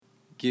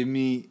Give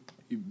me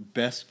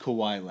best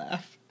Kawhi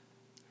laugh.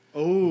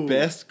 Oh.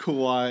 Best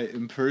Kawhi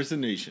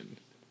impersonation.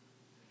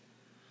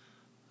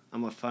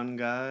 I'm a fun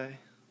guy.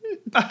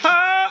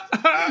 I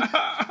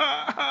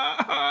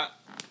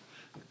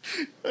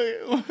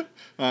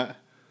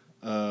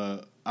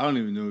don't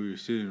even know where you're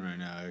sitting right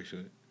now,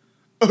 actually.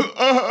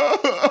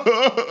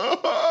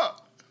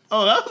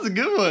 Oh, that was a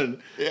good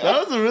one. Yeah.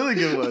 That was a really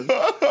good one.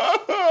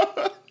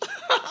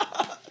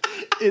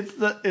 It's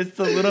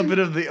the little bit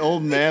of the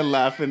old man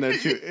laugh in there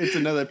too. It's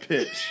another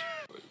pitch.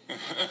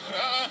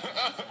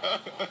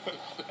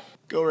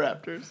 Go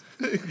Raptors.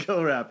 Go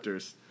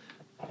Raptors.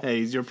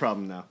 Hey, it's your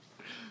problem now.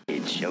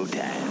 It's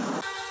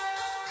showtime.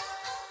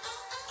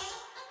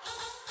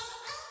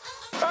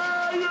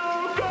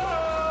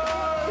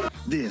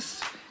 This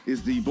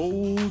is the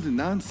Bold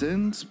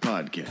Nonsense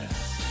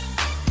Podcast.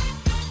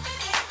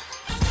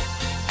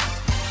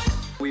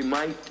 We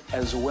might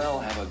as well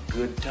have a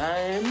good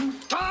time.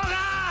 Toga!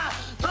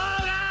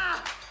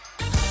 Toga!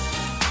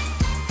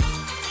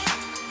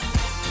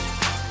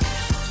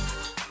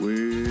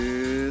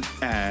 With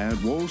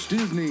at Walt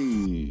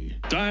Disney.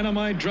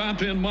 Dynamite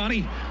drop-in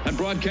money at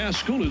broadcast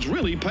school has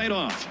really paid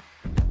off.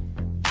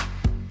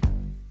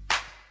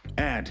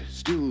 At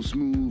Still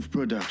Smooth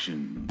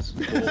Productions.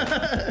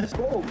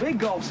 Oh, big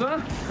gulps, huh?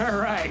 All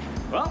right.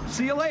 Well,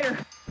 see you later.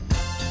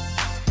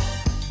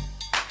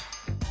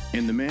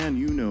 And the man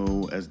you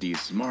know as the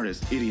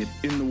smartest idiot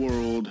in the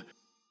world.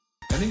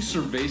 I think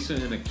cerveza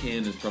in a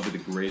can is probably the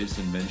greatest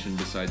invention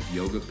besides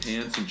yoga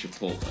pants and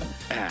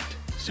Chipotle. At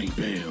St.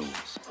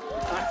 Bale's.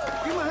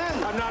 Give my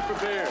hand. I'm not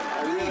prepared.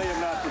 I really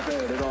am not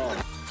prepared at all.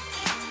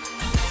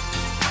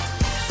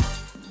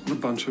 A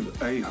bunch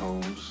of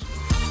a-holes.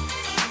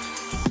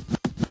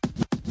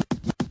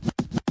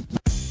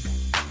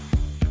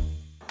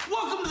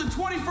 Welcome to the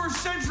 21st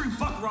century,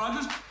 Buck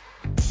Rogers.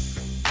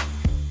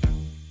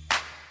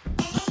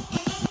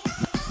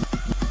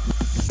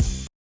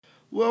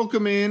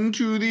 Welcome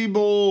into the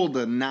Bold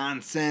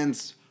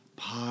Nonsense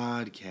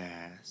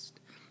Podcast.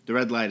 The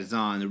red light is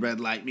on. The red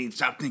light means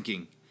stop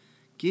thinking.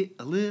 Get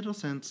a little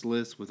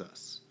senseless with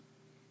us.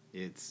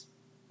 It's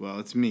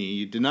me.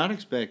 You did not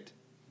expect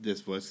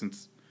this voice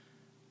since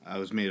I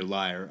was made a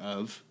liar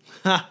of.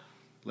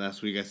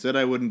 Last week I said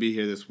I wouldn't be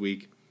here this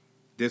week.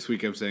 This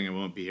week I'm saying I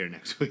won't be here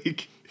next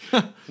week.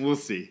 We'll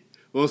see.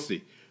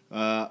 It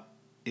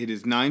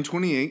is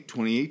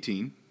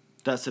 9/28/2018.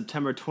 That's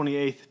September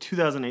 28th,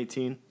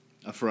 2018.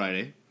 A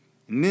Friday.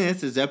 And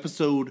this is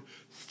episode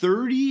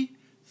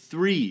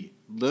 33.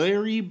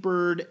 Larry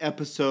Bird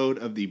episode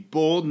of the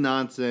Bold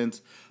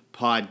Nonsense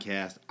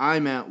Podcast.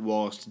 I'm at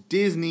Walt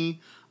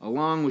Disney,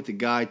 along with the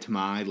guy to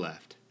my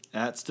left.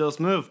 At Still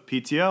Smooth,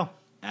 PTO.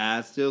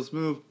 At Still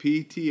Smooth,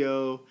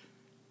 PTO.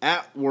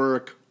 At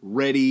work,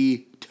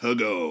 ready to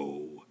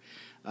go.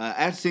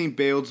 At St.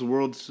 Bale's, the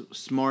world's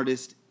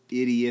smartest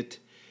idiot.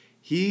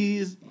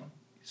 He's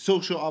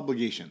social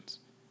obligations.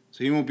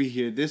 So he won't be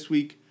here this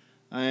week.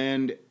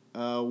 And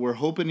we're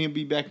hoping he'll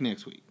be back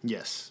next week.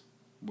 Yes.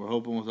 We're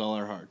hoping with all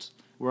our hearts.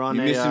 We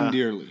miss him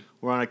dearly.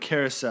 We're on a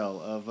carousel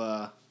of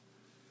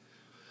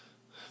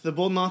the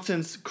Bold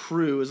Nonsense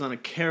crew is on a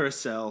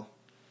carousel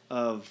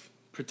of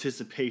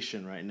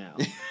participation right now.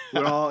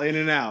 We're all in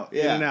and out,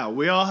 in and out.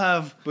 We all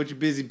have a bunch of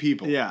busy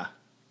people. Yeah.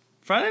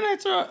 Friday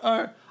nights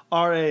are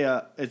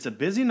it's a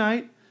busy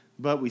night,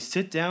 but we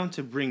sit down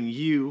to bring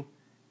you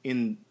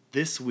in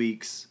this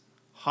week's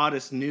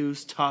hottest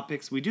news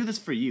topics. We do this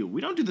for you.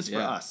 We don't do this for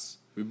us.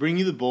 We bring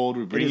you the bold.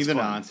 We bring you the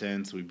fun.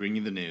 nonsense. We bring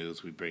you the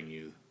news. We bring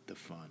you the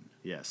fun.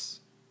 Yes.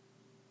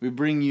 We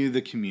bring you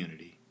the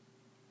community.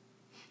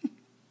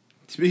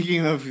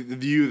 Speaking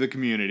of you, the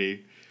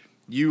community,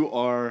 you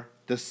are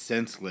the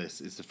senseless.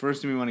 It's the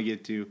first thing we want to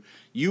get to.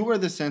 You are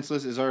the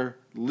senseless is our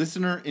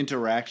listener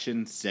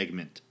interaction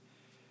segment.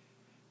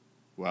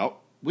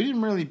 Well, we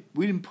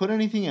didn't put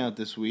anything out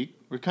this week.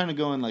 We're kind of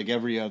going like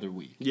every other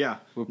week. Yeah,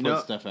 we'll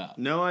put stuff out.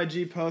 No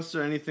IG posts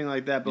or anything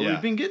like that. But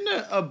we've been getting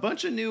a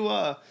bunch of new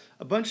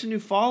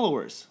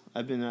followers.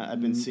 I've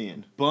been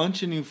seeing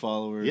bunch of new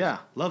followers. Yeah,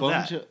 love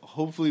that.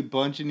 Hopefully,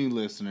 bunch of new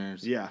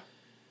listeners. Yeah,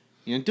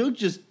 you know, don't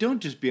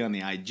just be on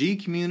the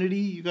IG community.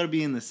 You got to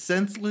be in the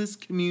senseless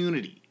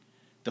community,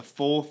 the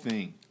full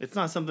thing. It's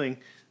not something.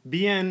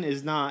 BN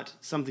is not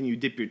something you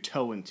dip your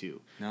toe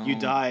into. No. You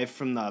dive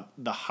from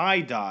the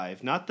high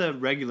dive, not the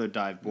regular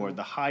dive board,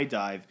 the high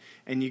dive,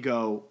 and you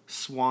go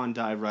swan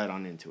dive right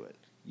on into it.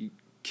 You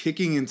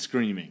kicking and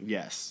screaming.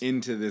 Yes.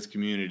 Into this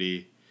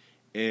community,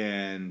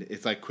 and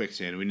it's like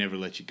quicksand. We never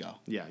let you go.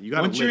 Yeah, you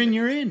got. Once you're in,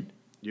 you're in.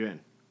 You're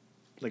in.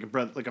 Like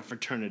a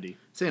fraternity.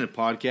 This ain't a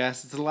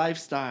podcast. It's a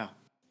lifestyle.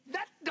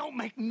 That don't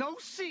make no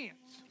sense.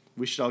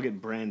 We should all get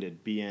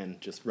branded BN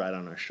just right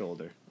on our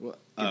shoulder.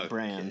 Get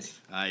brands.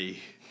 I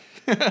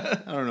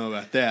don't know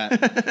about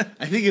that.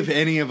 I think if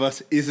any of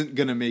us isn't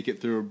gonna make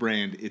it through a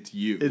brand, it's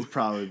you. It's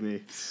probably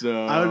me.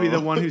 So I would be the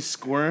one who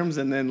squirms,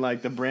 and then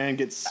like the brand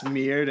gets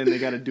smeared, and they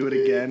got to do it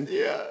again.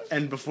 Yeah.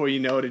 And before you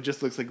know it, it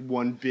just looks like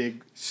one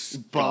big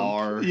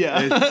scar. Bump. Yeah.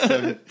 It's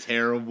so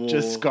terrible.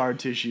 Just scar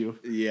tissue.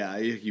 Yeah,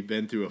 you've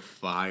been through a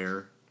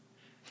fire.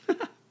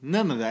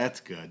 None of that's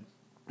good.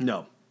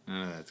 No.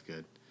 None of that's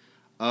good.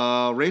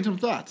 Random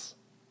thoughts.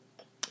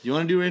 Do you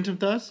want to do random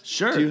thoughts?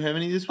 Sure. Do you have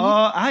any this week?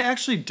 I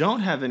actually don't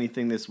have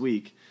anything this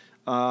week.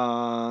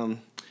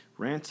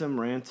 Ransom.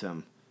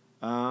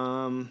 You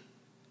want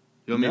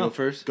me to go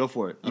first? Go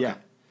for it. Okay. Yeah.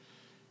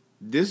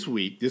 This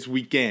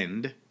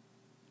weekend,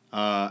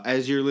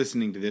 as you're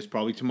listening to this,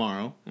 probably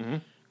tomorrow,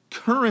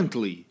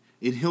 currently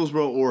in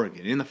Hillsboro,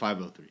 Oregon, in the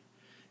 503,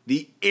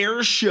 the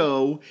air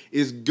show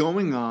is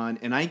going on,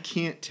 and I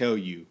can't tell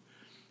you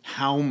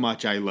how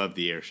much I love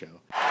the air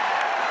show.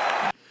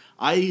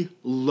 I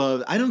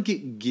don't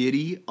get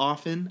giddy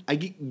often. I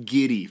get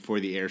giddy for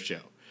the air show.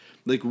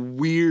 Like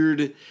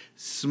weird,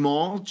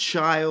 small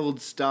child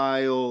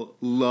style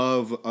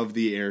love of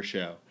the air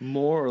show.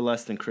 More or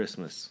less than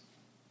Christmas?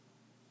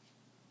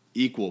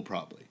 Equal,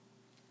 probably.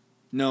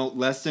 No,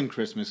 less than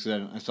Christmas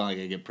because it's not like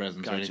I get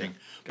presents or anything. Gotcha.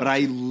 But I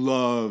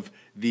love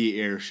the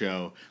air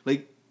show.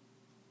 Like,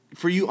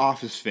 for you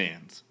Office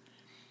fans,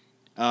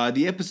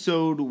 the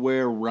episode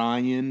where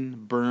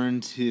Ryan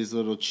burns his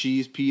little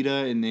cheese pita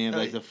and they have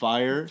like the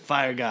fire.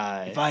 Fire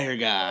guy,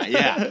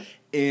 yeah.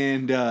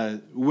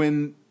 And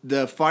when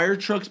the fire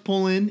trucks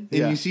pull in and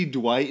Yeah. you see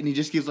Dwight and he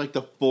just gives like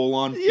the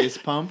full-on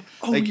fist pump.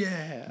 Oh, like,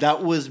 yeah.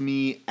 That was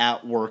me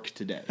at work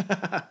today.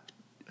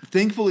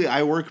 Thankfully,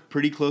 I work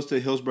pretty close to the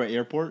Hillsboro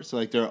Airport, so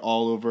like they're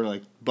all over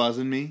like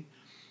buzzing me.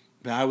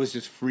 But I was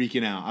just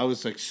freaking out. I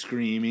was like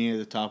screaming at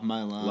the top of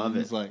my lungs. Love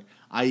it. Like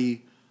I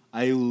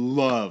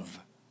love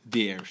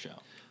the air show.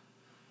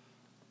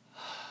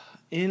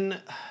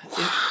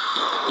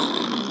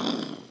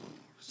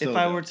 If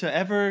I were to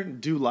ever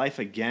do life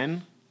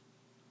again,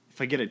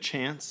 if I get a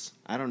chance,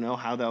 I don't know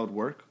how that would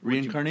work.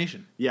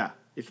 Reincarnation. Yeah.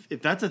 If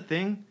that's a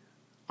thing,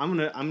 I'm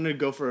gonna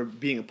go for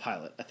being a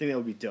pilot. I think that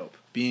would be dope.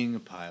 Being a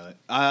pilot.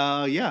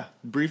 Yeah.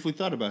 Briefly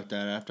thought about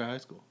that after high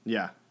school.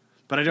 Yeah.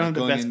 But I don't have the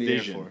Going best in the Air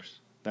vision. Force.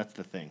 That's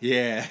the thing.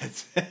 Yeah.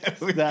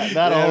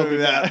 That'll be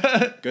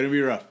bad. Gonna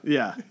be rough.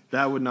 Yeah.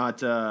 That would not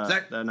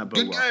Zach, that not bode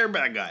good well. guy or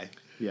bad guy?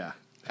 Yeah.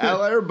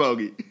 Ally or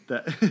bogey?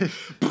 That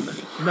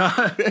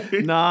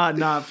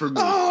not for me.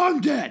 Oh,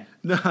 I'm dead.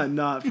 No,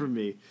 not for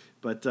me.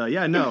 But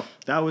yeah, no.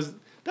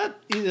 That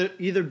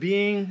either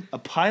being a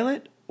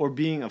pilot or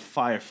being a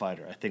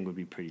firefighter, I think would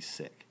be pretty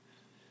sick.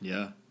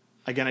 Yeah.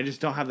 Again, I just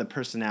don't have the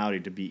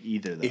personality to be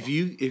either, though. If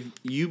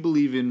you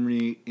believe in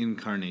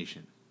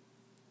reincarnation,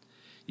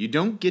 you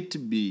don't get to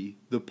be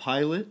the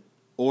pilot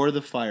or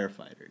the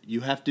firefighter.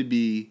 You have to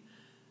be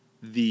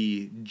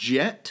the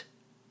jet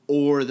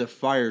or the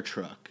fire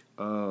truck.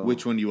 Oh.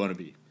 Which one do you want to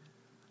be?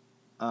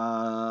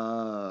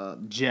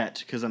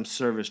 Jet, because I'm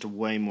serviced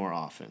way more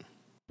often.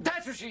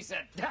 That's what she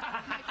said.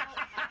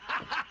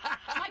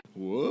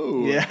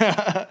 Whoa.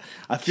 Yeah.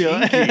 I feel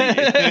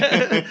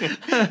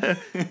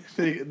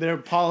they're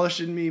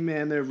polishing me,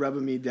 man. They're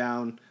rubbing me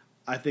down.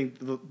 I think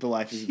the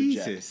life is the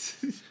jet.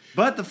 Jesus.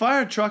 But the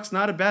fire truck's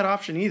not a bad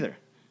option either.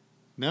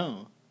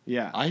 No.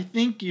 Yeah. I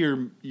think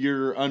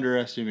you're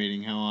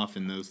underestimating how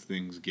often those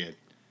things get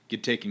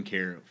taken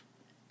care of.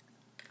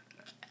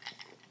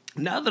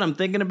 Now that I'm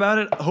thinking about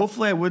it,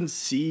 hopefully I wouldn't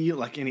see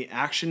like any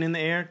action in the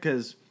air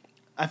because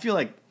I feel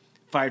like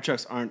fire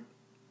trucks aren't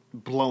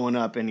blowing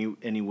up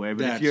anywhere.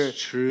 But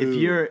That's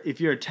true. if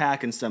you're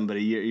attacking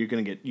somebody, you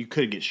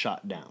could get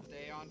shot down.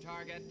 Stay on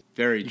target.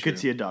 Very true. You could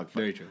see a dogfight.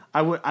 Very true.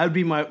 I would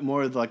be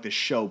more of like the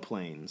show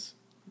planes,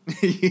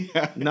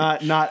 Yeah.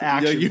 not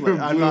action. Yeah, you're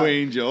I'm Blue not-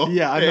 Angel.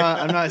 Yeah,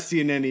 I'm not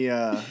seeing any.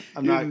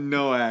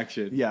 No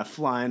action. Yeah,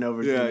 flying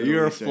over. Yeah, to the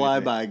you're a Middle East or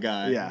anything. flyby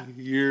guy. Yeah.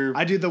 You're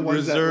I do the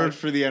ones that, reserved like-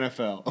 for the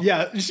NFL.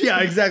 Yeah,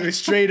 exactly.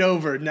 Straight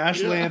over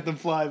national anthem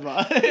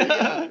flyby.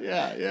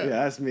 Yeah. Yeah,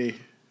 that's me.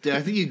 Dude,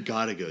 I think you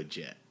gotta go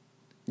jet.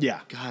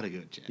 Yeah, Gotta go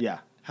jet. yeah.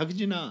 How could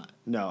you not?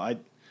 No,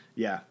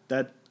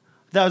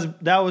 that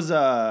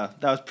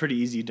was pretty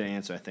easy to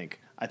answer. I think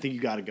you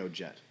got to go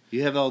jet.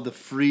 You have all the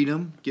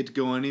freedom, get to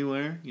go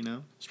anywhere,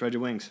 Spread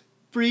your wings.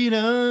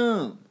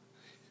 Freedom.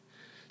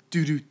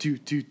 Do do do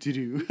do do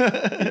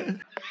do.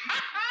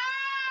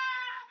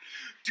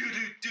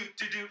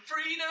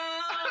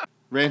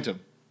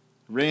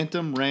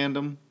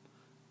 Random,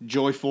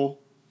 joyful.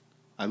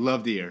 I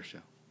love the air show.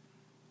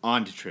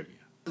 On to trivia.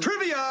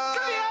 Trivia,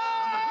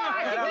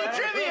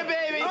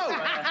 baby!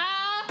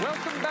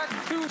 Welcome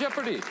back to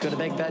Jeopardy. Gonna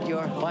make that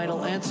your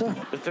final answer?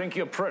 You think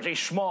you're pretty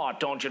smart,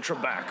 don't you,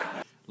 Trebek?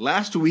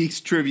 Last week's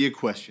trivia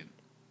question.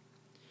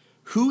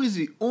 Who is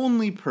the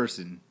only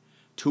person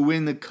to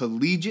win the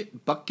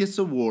Collegiate Butkus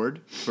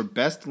Award for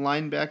Best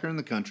Linebacker in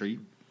the country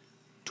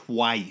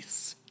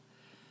twice?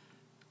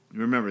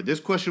 Remember, this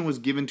question was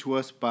given to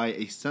us by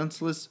a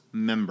senseless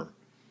member,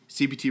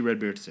 CPT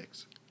Redbeard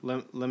 6.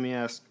 Let me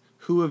ask,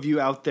 who of you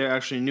out there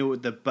actually knew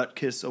what the Butt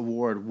Kiss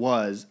Award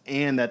was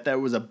and that there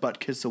was a Butt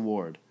Kiss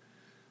Award?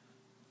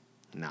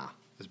 Nah.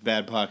 It's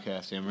bad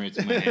podcast, Amory. It's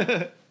in my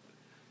hand.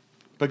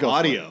 But go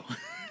Audio.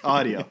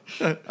 Audio.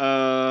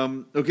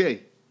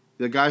 Okay.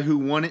 The guy who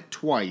won it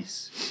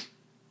twice,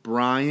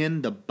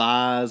 Brian the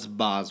Boz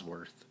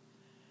Bosworth.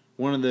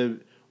 One of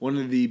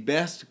the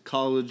best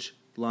college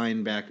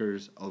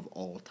linebackers of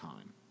all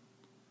time.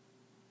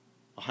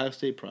 Ohio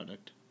State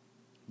product.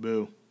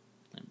 Boo.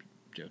 I'm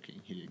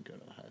joking. He didn't go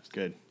to Ohio State.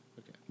 Good.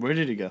 Okay. Where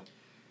did he go?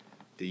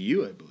 The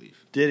U, I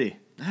believe. Did he?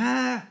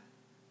 Ah.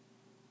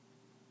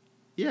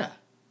 Yeah.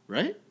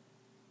 Right?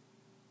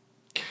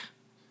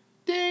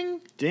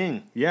 Ding.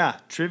 Ding. Yeah.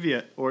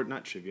 Trivia. Or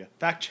not trivia.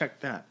 Fact check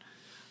that.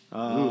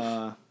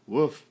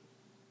 Woof.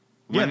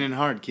 Yeah. Went in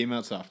hard. Came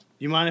out soft.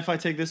 You mind if I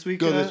take this week?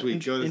 Go this week.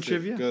 In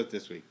trivia? Go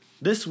this week.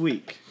 This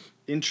week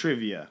in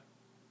trivia,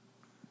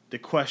 the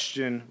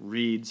question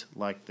reads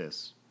like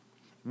this.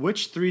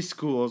 Which 3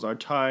 schools are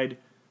tied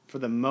for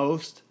the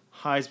most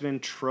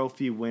Heisman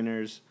Trophy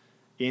winners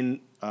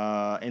in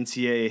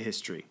NCAA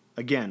history?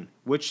 Again,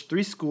 which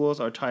 3 schools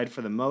are tied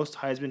for the most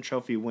Heisman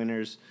Trophy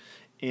winners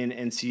in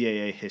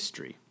NCAA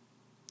history?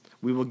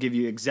 We will give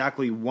you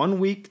exactly 1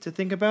 week to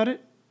think about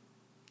it.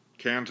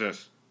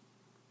 Kansas.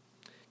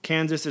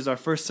 Kansas is our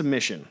first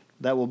submission.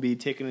 That will be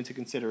taken into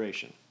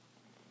consideration.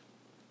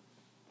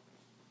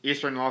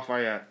 Eastern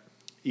Lafayette.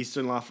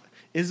 Eastern Lafayette.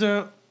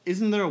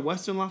 Isn't there a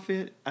Western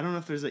Lafayette? I don't know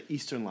if there's an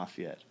Eastern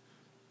Lafayette.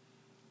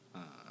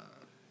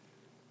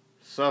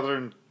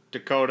 Southern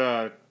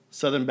Dakota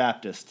Southern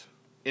Baptist.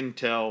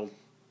 Intel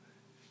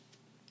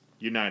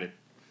United.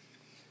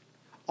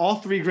 All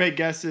 3 great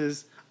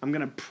guesses. I'm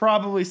going to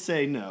probably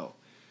say no.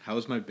 How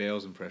was my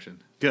Bales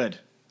impression? Good.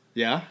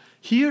 Yeah?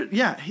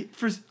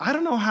 I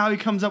don't know how he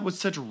comes up with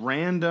such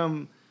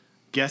random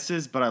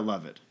guesses, but I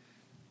love it.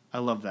 I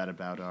love that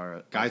about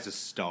our Guy's a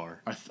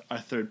star. our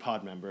third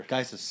pod member.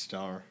 Guy's a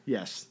star.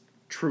 Yes,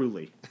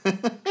 truly.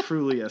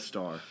 Truly a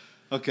star.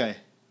 Okay.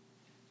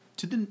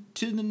 To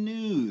the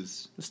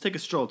news. Let's take a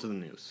stroll to the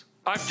news.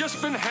 I've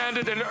just been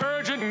handed an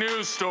urgent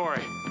news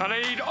story, and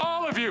I need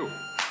all of you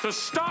to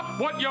stop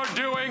what you're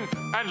doing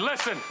and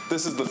listen.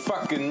 This is the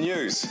fucking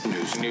news.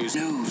 News.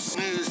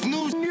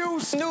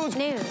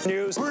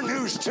 We're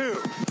news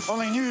too.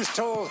 Only news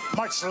told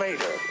much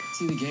later.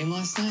 See the game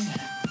last night?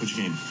 Which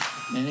game?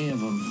 Any of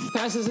them.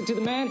 Passes it to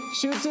the man,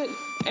 shoots it,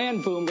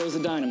 and boom goes the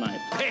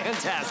dynamite.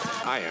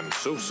 Fantastic. I am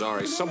so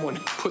sorry. Someone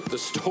put the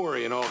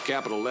story in all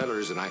capital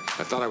letters, and I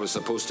thought I was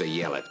supposed to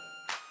yell it.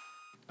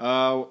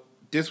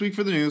 This week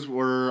for the news,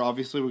 we're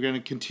going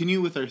to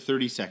continue with our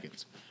 30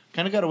 seconds.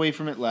 Kind of got away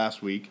from it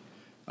last week,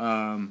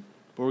 but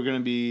we're going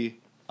to be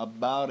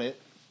about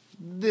it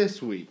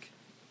this week.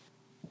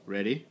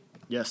 Ready?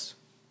 Yes.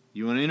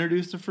 You want to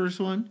introduce the first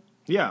one?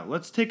 Yeah,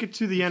 let's take it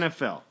to the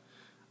NFL.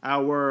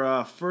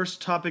 Our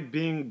first topic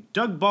being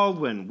Doug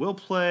Baldwin will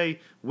play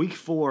Week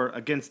 4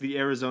 against the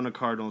Arizona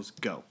Cardinals.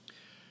 Go.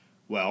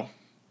 Well,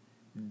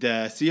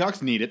 the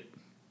Seahawks need it.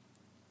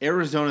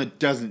 Arizona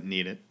doesn't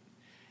need it.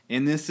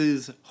 And this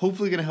is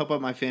hopefully going to help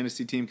out my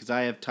fantasy team because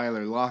I have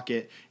Tyler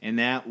Lockett, and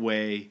that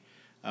way,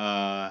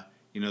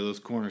 those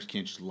corners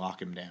can't just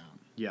lock him down.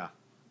 Yeah.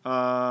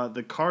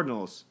 The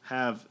Cardinals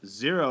have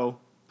 0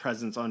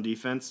 presence on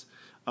defense.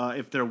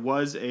 If there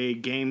was a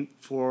game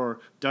for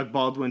Doug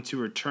Baldwin to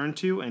return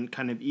to and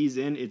kind of ease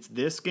in, it's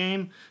this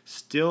game.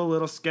 Still a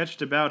little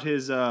sketched about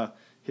his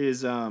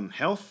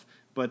health,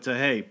 but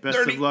hey,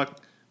 best of luck.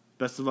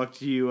 Best of luck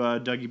to you,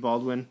 Dougie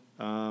Baldwin.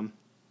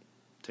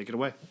 Take it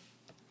away.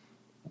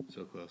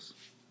 So close.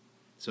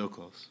 So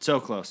close.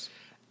 So close.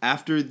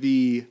 After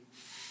the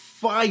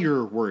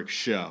after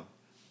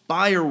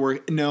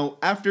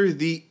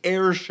the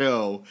air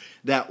show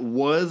that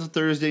was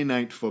Thursday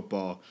Night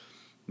Football,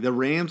 the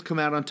Rams come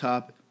out on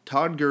top.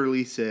 Todd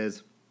Gurley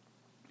says,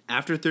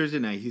 after Thursday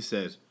night, he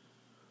says,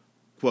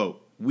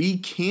 quote, "We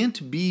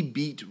can't be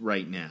beat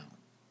right now."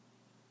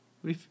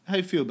 How do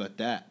you feel about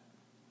that?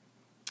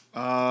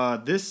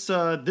 This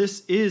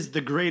is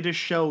the greatest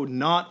show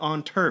not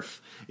on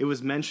turf. It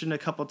was mentioned a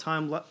couple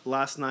times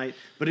last night,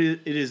 but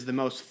it is the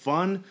most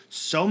fun.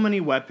 So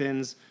many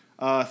weapons,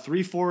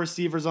 3-4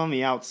 receivers on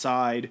the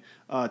outside,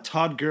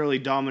 Todd Gurley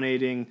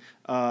dominating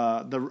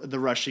the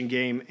rushing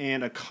game,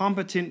 and a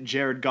competent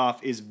Jared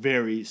Goff is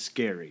very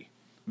scary.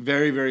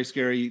 Very, very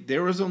scary.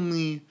 There was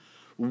only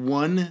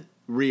one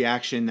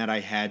reaction that I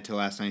had to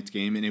last night's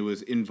game, and it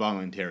was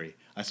involuntary.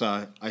 I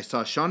saw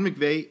Sean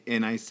McVay,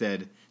 and I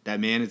said, that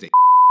man is a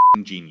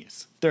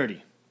genius.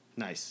 30.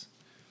 Nice.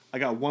 I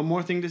got one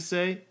more thing to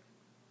say.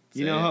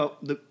 You know how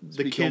the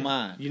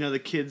kids, the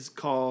kids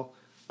call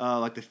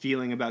like the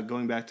feeling about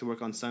going back to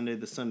work on Sunday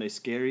the Sunday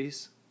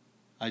scaries?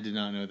 I did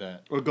not know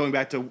that. Or going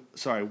back to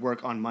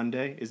work on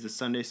Monday is the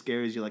Sunday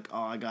scaries. You're like,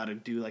 oh, I gotta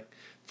do like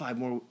five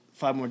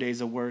more days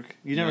of work.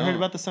 You never heard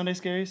about the Sunday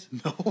scaries?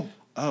 No.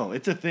 Oh,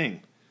 it's a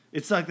thing.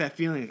 It's like that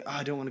feeling. Like,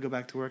 I don't want to go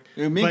back to work.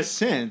 It makes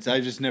sense.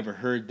 I just never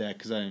heard that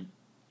because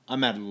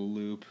I'm out of the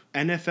loop.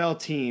 NFL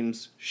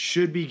teams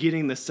should be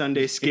getting the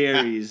Sunday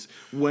scaries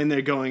when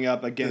they're going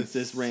up against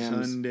this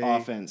Rams Sunday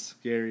offense.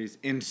 Scaries.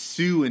 And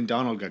Sue and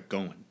Donald got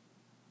going.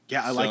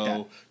 Yeah, I like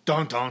that.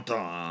 Dun, dun,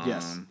 dun.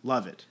 Yes,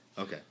 love it.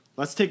 Okay.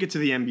 Let's take it to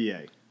the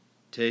NBA.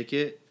 Take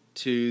it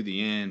to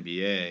the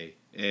NBA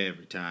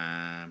every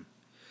time.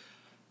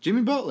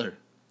 Jimmy Butler.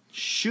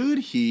 Should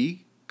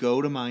he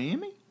go to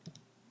Miami?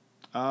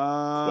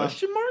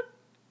 Question mark?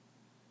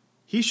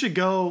 He should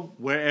go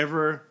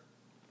wherever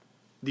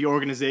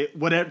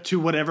the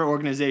whatever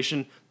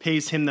organization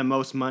pays him the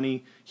most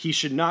money. He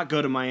should not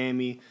go to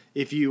Miami.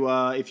 If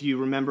you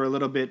remember a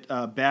little bit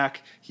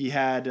back, he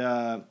had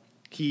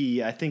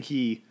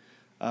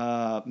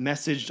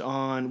messaged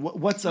on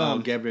what's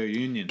Gabrielle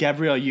Union.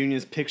 Gabrielle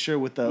Union's picture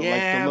with the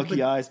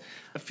looky eyes.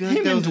 I feel like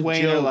him that and was a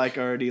Dwayne joke.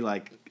 are already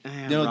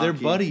No, they're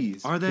Rocky.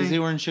 buddies. Are they? Because they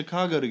were in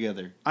Chicago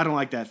together. I don't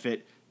like that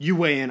fit. You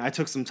weigh in. I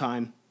took some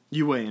time.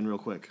 You weigh in real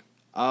quick.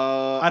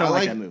 I don't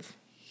like that move.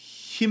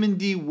 Him and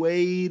D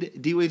Wade.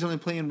 D Wade's only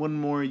playing one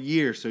more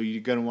year, so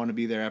you're gonna want to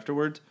be there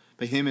afterwards.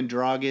 But him and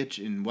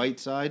Dragic and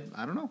Whiteside,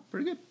 I don't know,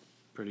 pretty good.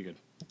 Pretty good.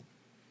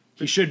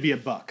 He should be a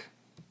buck.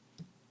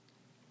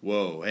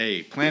 Whoa,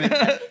 hey,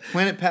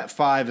 Planet Pat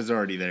 5 is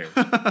already there.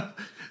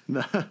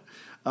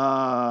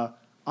 I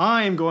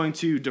am going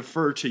to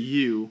defer to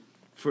you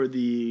for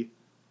the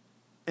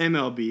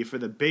MLB, for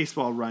the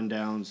baseball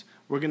rundowns.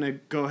 We're going to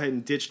go ahead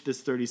and ditch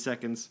this 30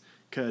 seconds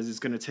because it's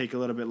going to take a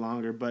little bit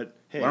longer. But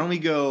hey, why don't we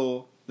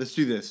go, let's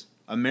do this.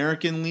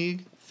 American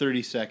League,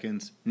 30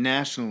 seconds.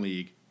 National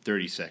League,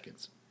 30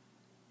 seconds.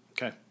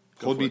 Okay.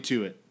 Hold me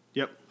to it.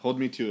 Yep. Hold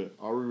me to it.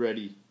 Are we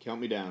ready?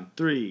 Count me down.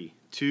 3,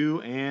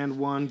 2, and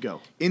 1,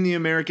 go. In the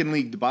American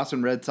League, the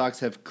Boston Red Sox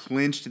have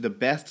clinched the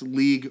best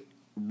league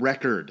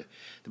record.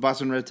 The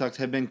Boston Red Sox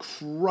have been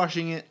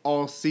crushing it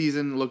all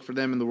season. Look for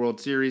them in the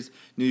World Series.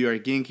 New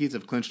York Yankees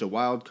have clinched a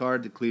wild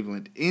card. The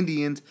Cleveland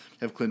Indians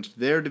have clinched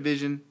their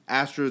division.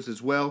 Astros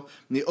as well.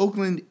 And the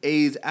Oakland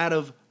A's out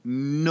of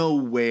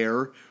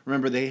nowhere.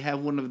 Remember, they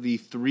have one of the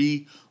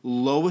 3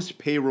 lowest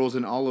payrolls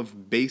in all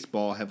of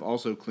baseball, have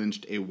also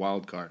clinched a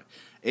wild card.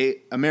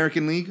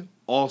 American League,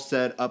 all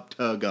set up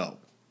to go.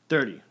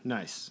 30.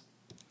 Nice.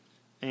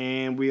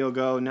 And we'll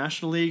go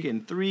National League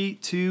in 3,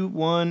 2,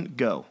 1,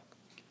 go.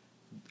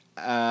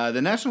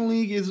 The National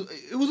League was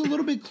a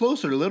little bit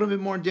closer, a little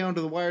bit more down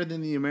to the wire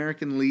than the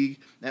American League.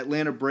 The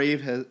Atlanta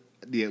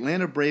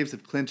Braves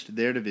have clinched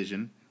their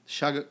division.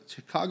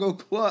 Chicago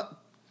Club.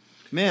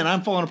 Man,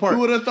 I'm falling apart. Who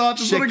would have thought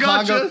this would have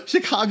got you?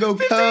 Chicago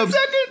Cubs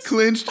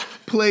clinched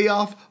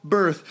playoff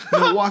berth.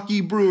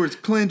 Milwaukee Brewers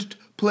clinched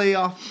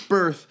playoff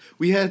berth.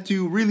 We had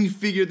to really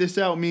figure this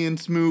out, me and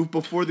Smooth,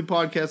 before the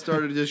podcast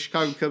started. The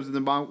Chicago Cubs and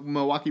the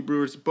Milwaukee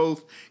Brewers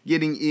both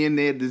getting in.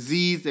 They had the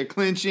Z's. They're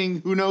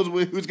clinching. Who knows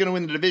who's going to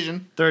win the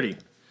division? 30.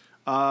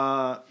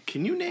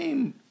 Can you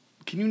name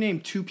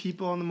 2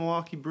 people on the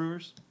Milwaukee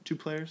Brewers? 2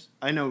 players?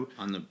 I know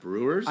on the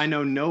Brewers. I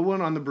know no one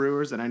on the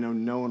Brewers, and I know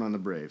no one on the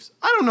Braves.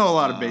 I don't know a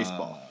lot of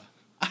baseball.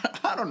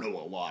 I don't know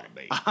a lot of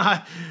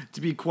baseball.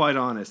 To be quite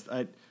honest,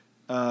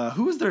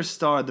 who was their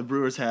star the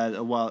Brewers had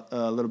a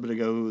little bit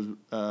ago who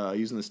was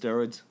using the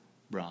steroids?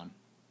 Braun.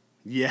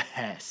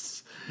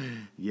 Yes.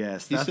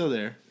 Yes. He's still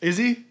there. Is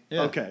he?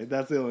 Yeah. Okay,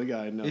 that's the only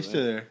guy I know. He's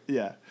still there.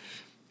 Yeah.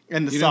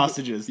 And the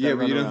sausages.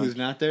 But you know who's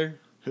not there?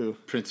 Who?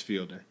 Prince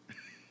Fielder.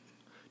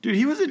 Dude,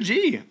 he was a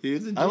G. He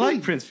was a G. I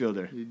like Prince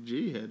Fielder.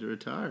 G had to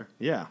retire.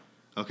 Yeah.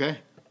 Okay.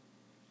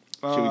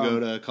 Should we go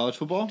to college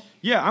football?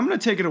 Yeah, I'm going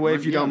to take it away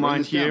if you don't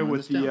mind here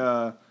with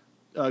the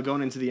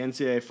going into the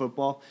NCAA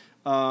football.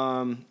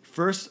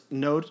 First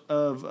note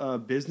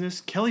of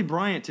business, Kelly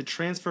Bryant to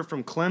transfer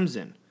from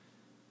Clemson.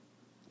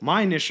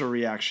 My initial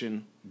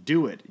reaction,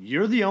 do it.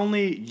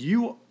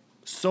 You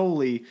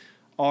solely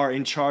are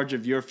in charge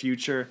of your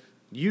future.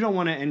 You don't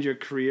want to end your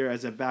career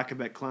as a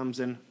backup at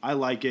Clemson. I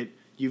like it.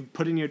 You've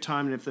put in your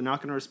time, and if they're not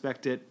going to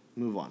respect it,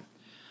 move on.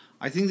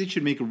 I think they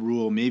should make a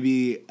rule.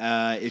 Maybe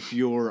if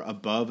you're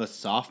above a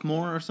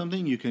sophomore or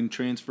something, you can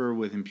transfer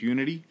with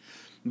impunity.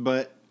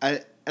 But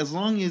as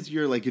long as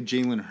you're like a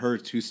Jalen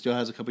Hurts who still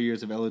has a couple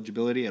years of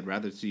eligibility, I'd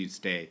rather see you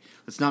stay.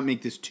 Let's not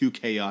make this too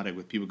chaotic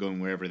with people going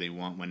wherever they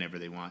want, whenever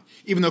they want.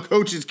 Even though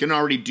coaches can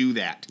already do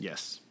that.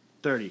 Yes.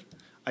 30.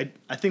 I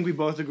think we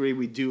both agree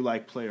we do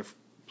like player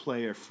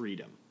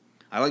freedom.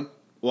 I like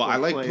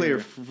player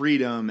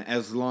freedom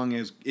as long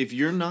as if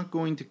you're not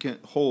going to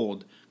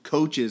hold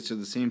coaches to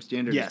the same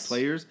standard as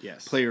players,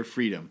 player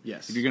freedom.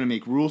 Yes. If you're going to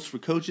make rules for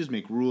coaches,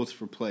 make rules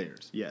for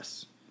players.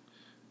 Yes.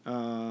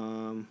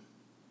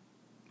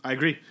 I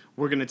agree.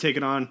 We're going to take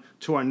it on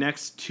to our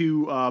next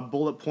 2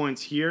 bullet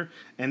points here,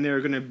 and they're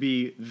going to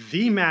be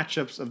the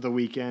matchups of the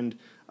weekend,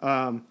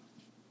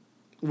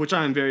 which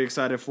I'm very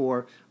excited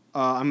for.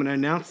 I'm going to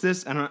announce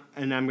this, and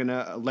I'm going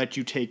to let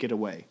you take it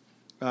away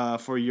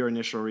for your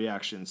initial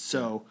reactions.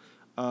 So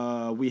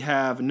we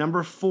have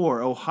number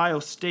 4, Ohio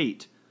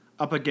State,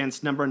 up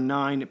against number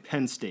 9,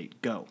 Penn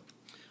State. Go.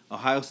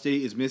 Ohio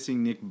State is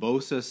missing Nick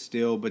Bosa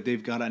still, but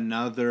they've got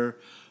another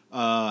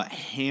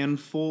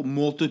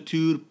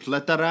multitude,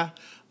 plethora,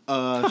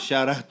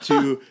 shout out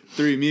to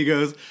Three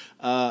Amigos,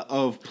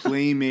 of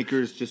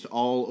playmakers just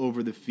all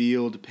over the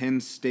field. Penn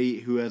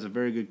State, who has a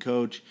very good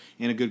coach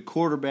and a good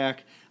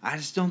quarterback, I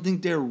just don't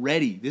think they're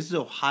ready. This is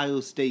Ohio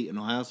State, and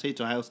Ohio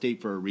State's Ohio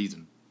State for a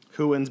reason.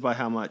 Who wins by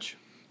how much?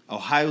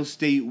 Ohio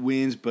State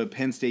wins, but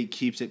Penn State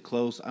keeps it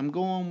close. I'm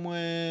going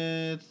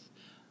with...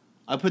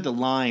 I put the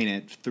line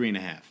at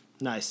 3.5.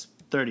 Nice.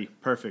 30.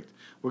 Perfect.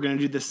 We're going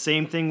to do the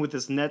same thing with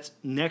this next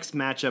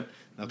matchup.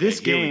 Okay, this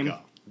game, here we go.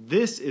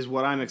 This is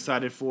what I'm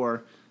excited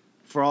for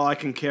For all I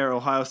can care,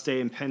 Ohio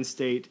State and Penn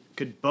State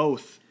could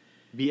both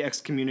be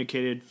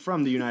excommunicated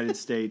from the United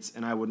States,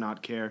 and I would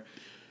not care.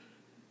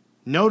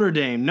 Notre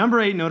Dame, number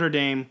 8 Notre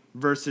Dame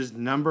versus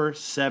number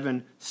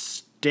 7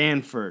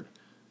 Stanford.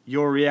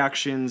 Your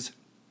reactions,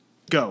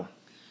 go.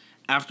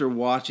 After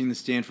watching the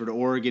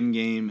Stanford-Oregon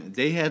game,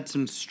 they had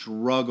some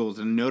struggles,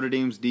 and Notre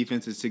Dame's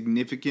defense is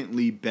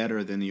significantly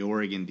better than the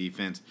Oregon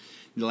defense.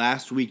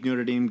 Last week,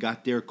 Notre Dame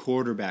got their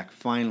quarterback,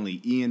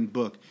 finally, Ian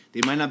Book.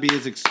 They might not be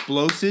as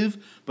explosive,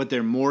 but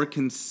they're more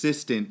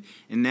consistent,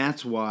 and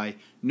that's why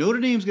Notre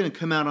Dame's going to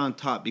come out on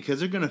top because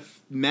they're going to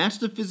match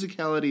the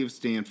physicality of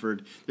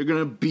Stanford. They're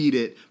going to beat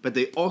it, but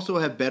they also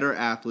have better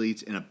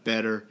athletes and a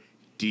better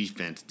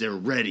defense. They're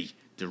ready.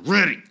 They're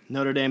ready.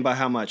 Notre Dame by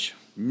how much?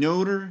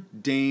 Notre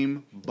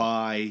Dame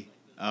by,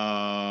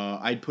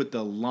 I'd put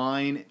the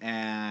line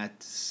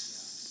at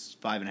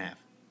 5.5.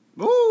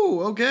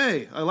 Oh,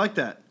 okay. I like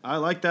that. I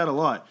like that a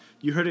lot.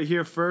 You heard it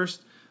here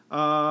first.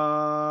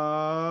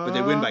 But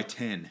they win by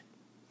 10.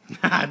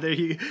 there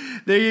you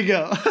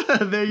go.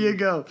 There you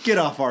go. Get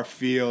off our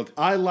field.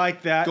 I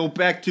like that. Go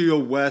back to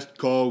your West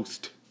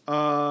Coast.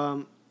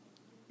 I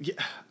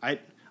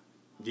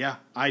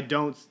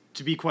don't.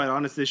 To be quite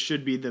honest, this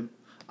should be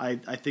I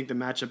think the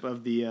matchup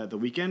of the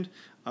weekend.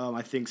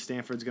 I think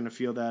Stanford's going to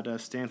feel that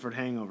Stanford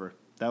hangover.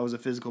 That was a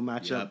physical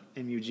matchup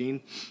in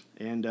Eugene,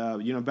 and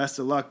best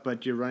of luck.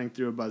 But you're running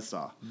through a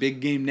buzzsaw. Big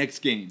game next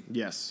game.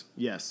 Yes.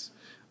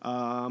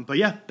 But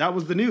yeah, that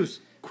was the news.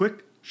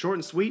 Quick, short,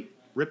 and sweet.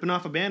 Ripping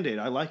off a Band-Aid.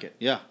 I like it.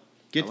 Yeah.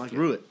 Get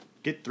through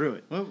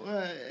it. Well,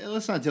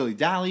 let's not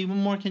dilly-dally. What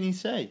more can you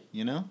say,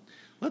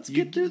 Let's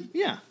get through.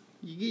 Yeah.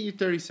 You get your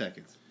 30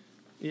 seconds.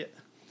 Yeah.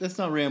 Let's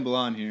not ramble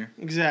on here.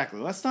 Exactly.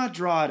 Let's not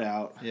draw it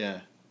out.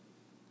 Yeah.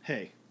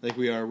 Hey. Like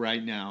we are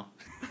right now.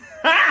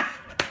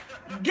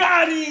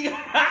 Got him!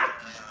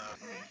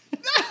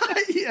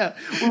 Yeah,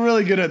 we're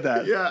really good at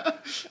that. Yeah.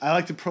 I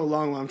like to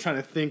prolong when I'm trying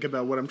to think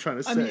about what I'm trying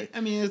to say.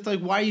 I mean, it's like,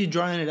 why are you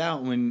drawing it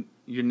out when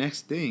your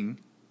next thing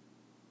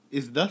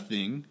is the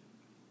thing?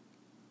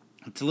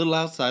 It's a little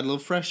outside, a little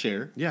fresh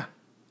air. Yeah.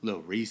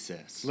 Little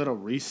recess.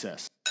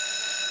 Recess.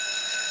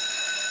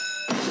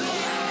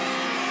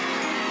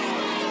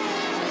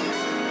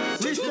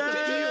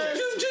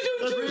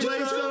 Let's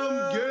play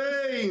some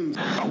games.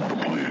 I want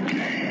to play a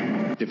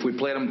game. If we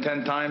played them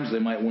 10 times, they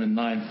might win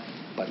 9.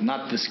 But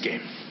not this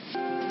game.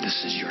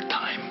 This is your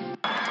time.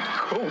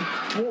 Oh,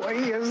 boy,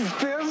 is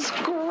this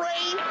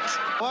great!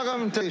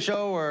 Welcome to the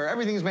show where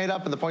everything's made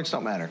up and the points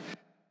don't matter.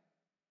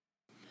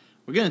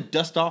 We're going to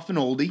dust off an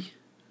oldie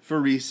for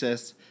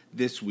recess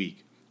this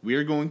week. We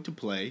are going to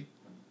play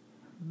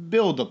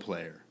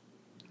Build-A-Player.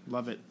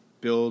 Love it.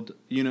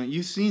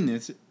 You've seen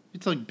this.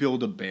 It's like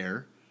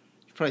Build-A-Bear.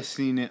 You've probably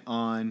seen it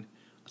on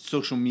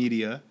social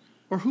media.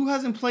 Or who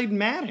hasn't played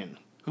Madden?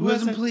 Who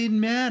hasn't played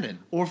Madden?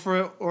 Or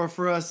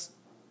for us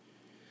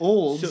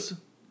olds,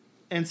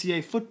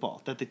 NCAA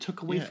football that they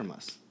took away from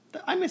us.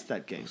 I missed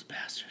that game.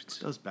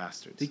 Those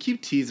bastards. They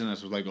keep teasing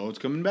us with it's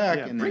coming back,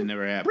 and then it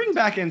never happens. Bring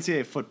back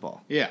NCAA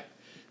football. Yeah.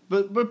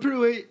 But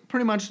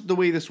pretty much the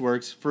way this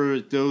works, for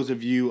those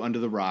of you under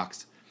the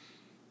rocks,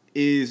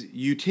 is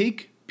you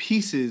take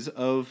pieces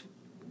of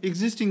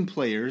existing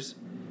players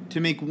to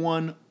make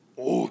one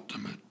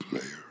ultimate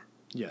player.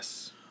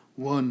 Yes.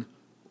 One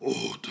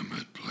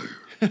ultimate player.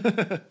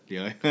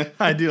 Yeah,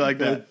 I do like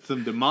that. That's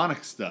some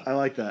demonic stuff. I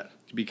like that.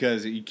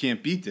 Because you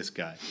can't beat this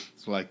guy.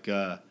 It's like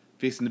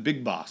facing the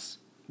big boss.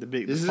 The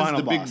big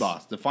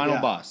boss. The final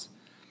boss.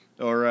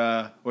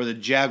 Or the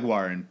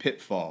Jaguar in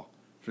Pitfall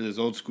for those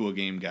old school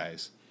game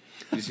guys.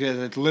 Because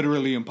it's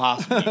literally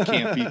impossible. You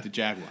can't beat the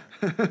Jaguar.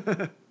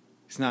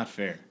 It's not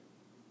fair.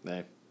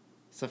 No.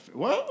 It's not fair.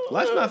 Well,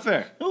 life's not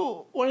fair.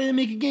 Why do they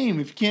make a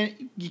game if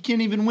you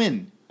can't even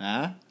win?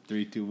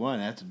 3, 2, 1.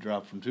 That's a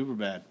drop from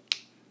Superbad.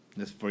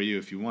 That's for you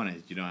if you want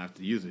it. You don't have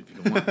to use it if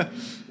you don't want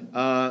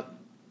it.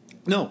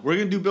 No, we're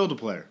going to do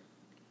Build-A-Player.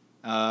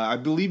 I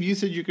believe you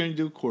said you're going to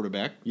do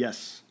quarterback.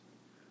 Yes.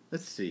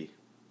 Let's see.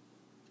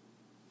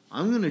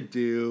 I'm going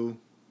to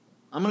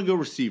go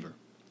receiver.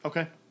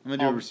 Okay. I'm going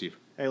to do a receiver.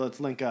 Hey, let's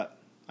link up.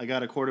 I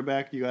got a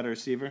quarterback. You got a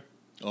receiver.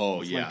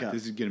 Oh, yeah.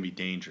 This is going to be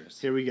dangerous.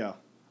 Here we go.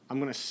 I'm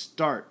going to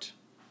start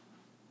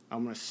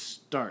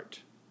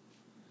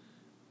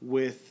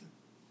with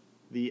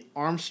the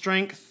arm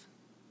strength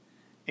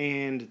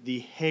and the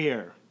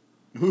hair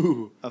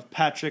of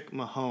Patrick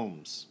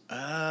Mahomes.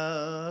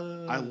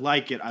 I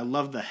like it. I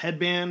love the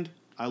headband.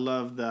 I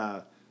love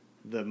the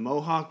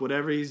mohawk,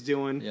 whatever he's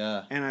doing.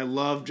 Yeah. And I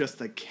love just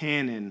the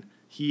cannon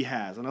he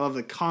has. And I love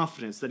the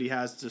confidence that he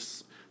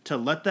has to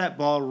let that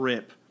ball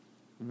rip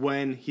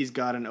when he's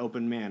got an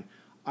open man.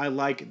 I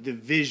like the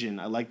vision.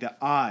 I like the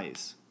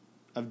eyes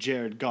of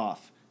Jared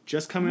Goff.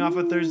 Just coming off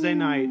a Thursday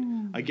night.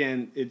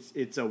 Again,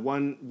 it's a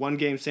one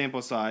game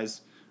sample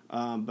size.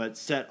 But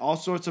set all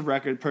sorts of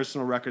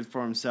personal records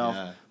for himself.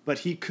 Yeah. But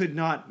he could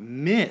not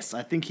miss.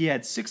 I think he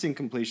had 6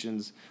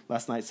 incompletions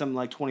last night, something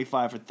like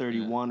 25 for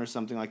 31 or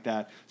something like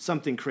that,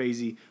 something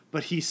crazy.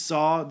 But he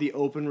saw the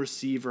open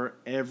receiver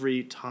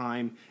every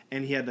time,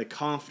 and he had the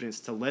confidence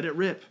to let it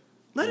rip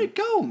Let it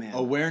go, man.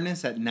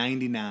 Awareness at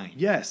 99.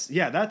 Yes.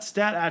 Yeah, that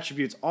stat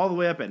attribute's all the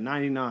way up at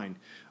 99.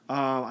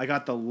 I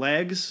got the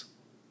legs,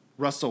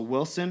 Russell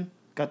Wilson.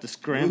 Got the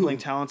scrambling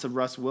talents of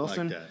Russ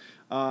Wilson. Like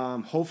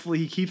that. Hopefully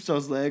he keeps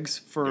those legs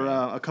for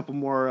a couple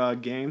more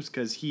games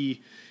because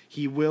he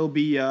will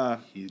be.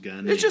 He's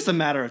gonna. It's just a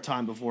matter of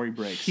time before he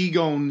breaks. He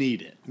gonna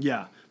need it.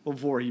 Yeah,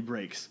 before he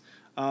breaks.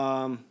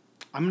 I'm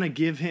gonna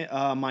give him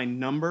my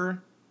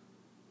number.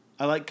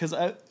 I like because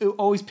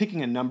always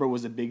picking a number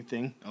was a big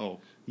thing. Oh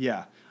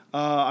yeah.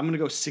 I'm gonna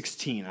go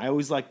 16. I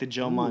always like the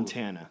Joe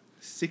Montana.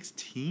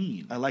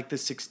 16. I like the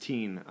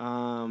 16.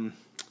 I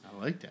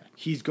like that.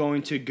 He's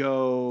going to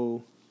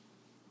go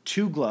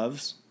 2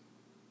 gloves,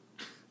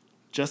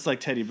 just like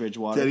Teddy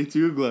Bridgewater. Teddy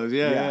 2 gloves,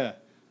 yeah.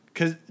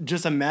 Because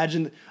just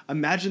imagine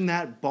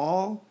that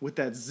ball with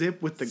that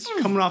zip with the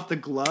coming off the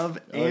glove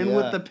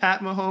with the Pat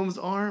Mahomes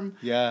arm.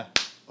 Yeah.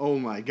 Oh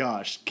my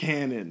gosh,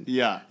 cannon.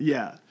 Yeah.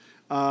 Yeah.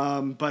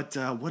 But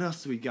what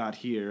else do we got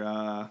here?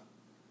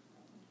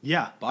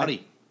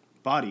 Body.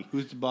 Body.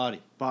 Who's the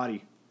body?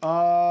 Body.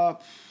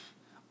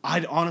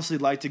 I'd honestly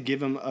like to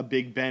give him a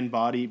Big Ben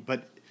body,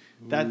 but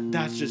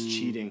that's just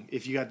cheating.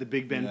 If you got the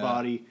Big Ben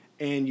body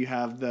and you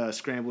have the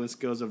scrambling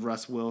skills of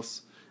Russ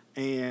Wilson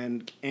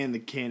and the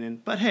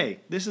cannon. But hey,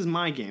 this is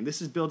my game.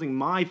 This is building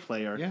my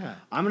player. Yeah.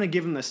 I'm gonna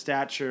give him the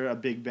stature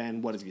of Big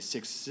Ben. What is he?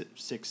 6'6",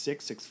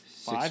 6'5"?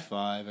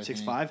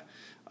 6'5",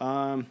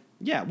 6'5".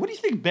 Yeah. What do you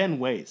think Ben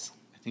weighs?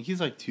 I think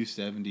he's like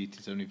 270,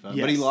 275.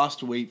 Yes. But he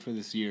lost weight for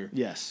this year.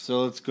 Yes.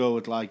 So let's go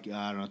with like,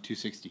 I don't know,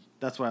 260.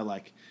 That's what I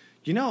like.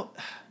 You know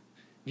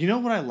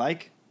what I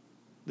like?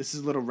 This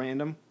is a little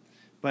random,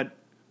 but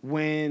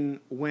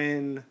when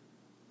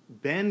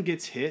Ben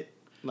gets hit,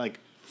 like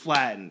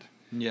flattened,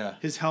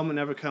 his helmet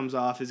never comes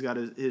off. He's got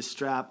his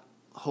strap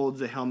holds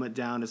the helmet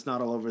down. It's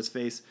not all over his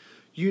face.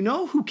 You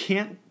know who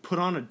can't put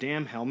on a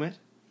damn helmet?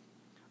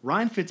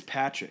 Ryan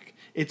Fitzpatrick.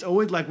 It's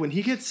always like when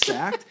he gets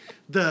sacked,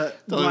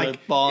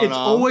 it's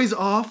always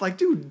off. Like,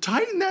 dude,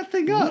 tighten that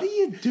thing up. What are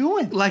you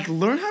doing? Like,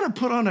 learn how to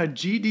put on a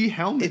GD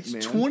helmet. It's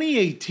man.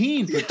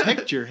 2018.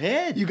 Protect your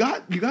head. You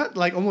got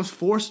like almost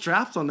 4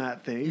 straps on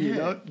that thing. Yeah. You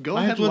know, go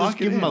ahead and lock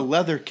it in. Give him a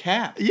leather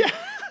cap. Yeah.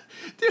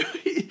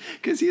 Dude,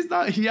 because he's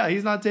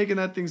not taking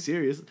that thing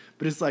serious.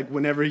 But it's like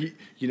whenever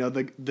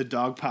the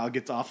dog pile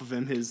gets off of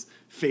him, his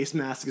face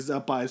mask is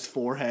up by his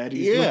forehead.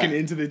 He's looking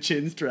into the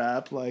chin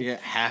strap. Like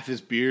half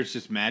his beard's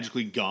just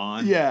magically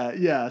gone.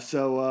 Yeah.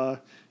 So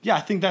I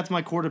think that's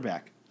my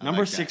quarterback.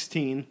 Number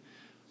 16,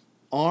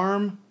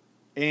 arm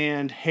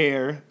and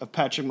hair of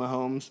Patrick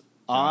Mahomes,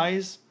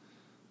 eyes,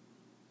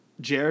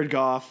 Jared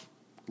Goff,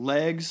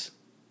 legs,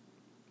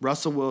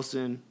 Russell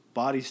Wilson,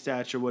 body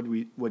stature. What do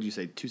you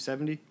say?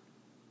 270.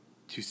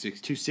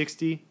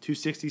 260,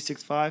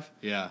 6'5".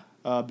 Yeah.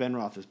 Ben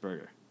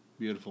Roethlisberger.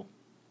 Beautiful.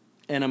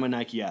 And I'm a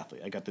Nike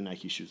athlete. I got the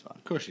Nike shoes on.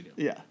 Of course you do.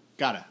 Yeah.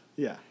 Gotta.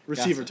 Yeah.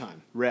 Receiver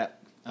time.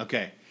 Rep.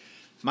 Okay.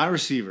 My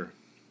receiver.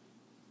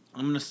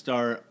 I'm gonna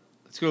start.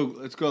 Let's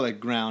go like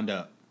ground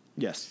up.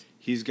 Yes.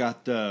 He's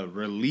got the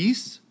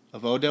release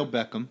of Odell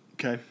Beckham.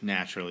 Okay.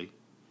 Naturally.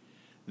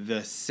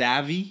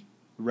 The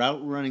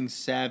route running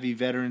savvy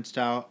veteran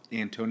style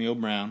Antonio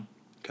Brown.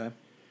 Okay.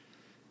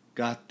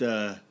 Got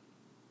the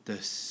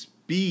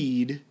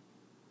speed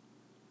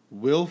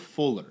Will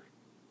Fuller.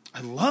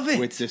 I love it.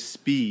 With the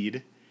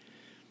speed.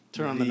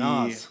 Turn on the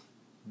NOS.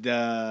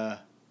 The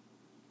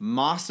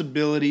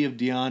mossability of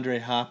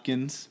DeAndre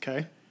Hopkins.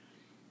 Okay.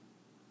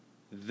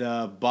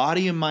 The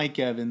body of Mike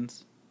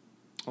Evans.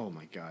 Oh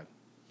my God.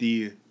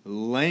 The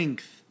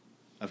length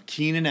of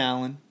Keenan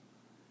Allen.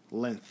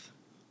 Length.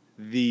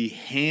 The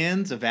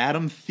hands of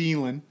Adam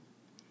Thielen.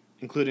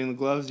 Including the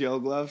gloves, yellow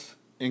gloves?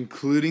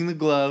 Including the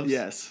gloves.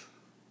 Yes.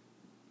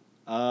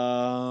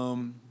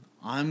 I'm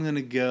going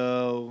to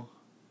go...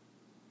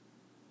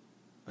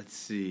 Let's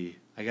see.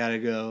 I got to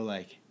go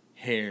like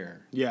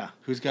hair. Yeah.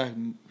 Who's got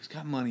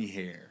money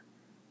hair?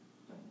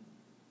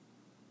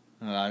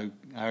 I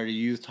already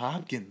used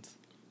Hopkins.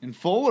 And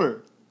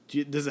Fuller.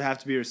 Does it have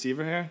to be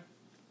receiver hair?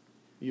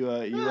 You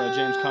a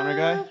James Conner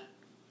guy?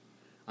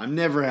 I'm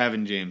never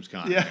having James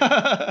Conner.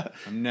 Yeah.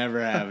 I'm never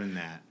having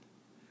that.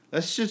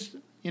 Let's just,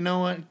 you know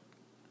what?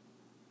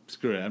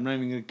 Screw it. I'm not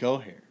even going to go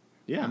hair.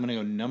 Yeah. I'm going to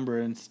go number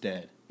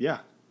instead. Yeah.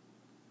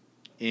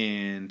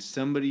 And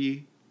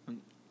somebody,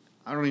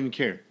 I don't even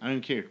care.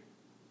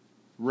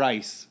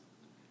 Rice.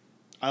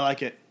 I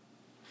like it.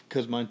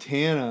 Because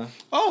Montana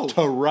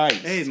to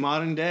Rice. Hey,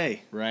 modern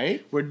day.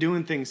 Right? We're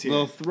doing things here.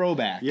 Little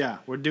throwback. Yeah,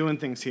 we're doing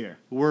things here.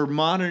 We're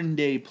modern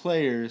day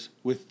players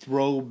with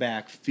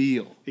throwback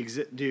feel.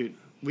 Dude,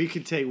 we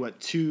could take,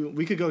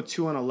 we could go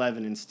 2-11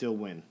 and still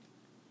win.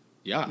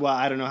 Yeah. Well,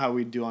 I don't know how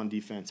we'd do on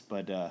defense,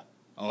 but our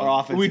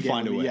offense... We'd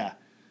find a way. Yeah.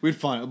 We'd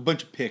find a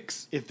bunch of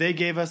picks. If they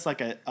gave us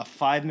like a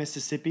 5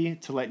 Mississippi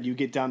to let you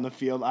get down the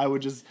field, I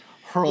would just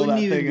hurl that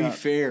thing Wouldn't even be up.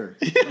 fair.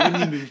 Wouldn't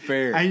even be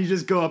fair. And you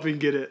just go up and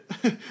get it.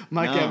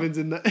 Mike No. Evans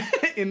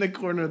in the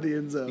corner of the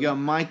end zone. You got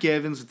Mike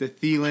Evans with the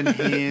Thielen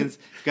hands,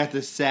 got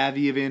the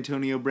savvy of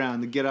Antonio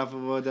Brown, the get off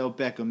of Odell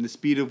Beckham, the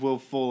speed of Will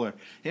Fuller,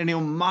 and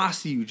he'll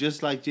moss you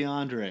just like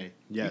DeAndre.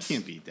 Yes. You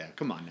can't beat that.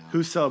 Come on now.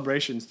 Whose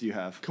celebrations do you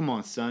have? Come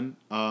on, son.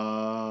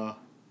 I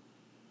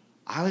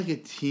like a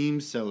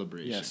team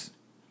celebration. Yes.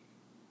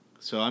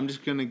 So I'm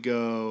just gonna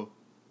go.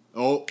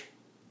 Oh,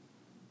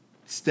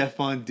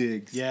 Stephon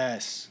Diggs.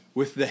 Yes.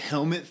 With the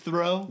helmet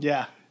throw.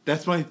 Yeah.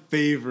 That's my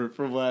favorite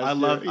from last I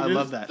love year. I He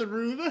love just that.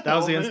 threw the That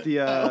was helmet.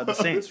 against the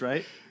Saints,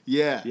 right?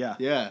 Yeah. Yeah.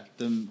 Yeah.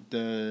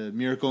 The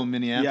Miracle in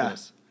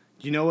Minneapolis.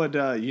 You know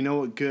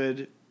what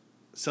good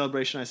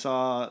celebration I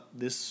saw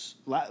this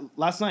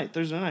last night,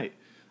 Thursday night.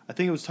 I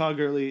think it was Todd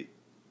Gurley.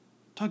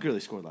 Todd Gurley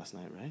scored last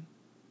night, right?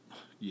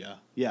 Yeah.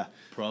 Yeah.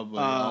 Probably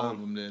all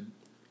of them did.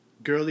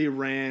 Gurley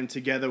ran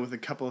together with a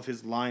couple of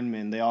his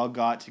linemen. They all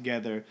got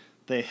together.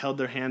 They held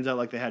their hands out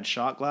like they had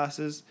shot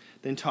glasses.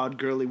 Then Todd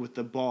Gurley with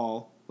the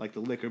ball, like the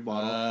liquor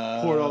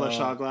bottle, poured all the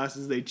shot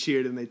glasses. They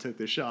cheered and they took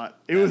the shot.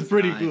 It was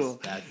pretty cool.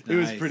 It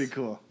was pretty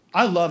cool.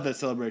 I love that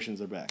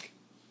celebrations are back.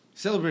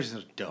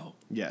 Celebrations are dope.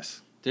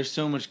 Yes. They're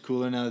so much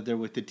cooler now that they're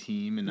with the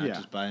team and not Yeah.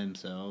 just by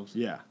themselves.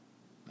 Yeah.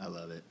 I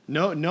love it.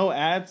 No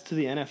ads to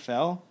the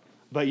NFL,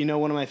 but you know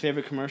one of my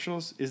favorite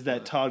commercials is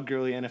that Todd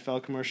Gurley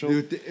NFL commercial.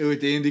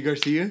 With Andy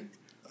Garcia?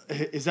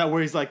 Is that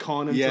where he's like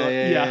calling him?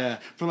 Yeah.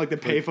 From like the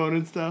payphone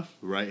and stuff.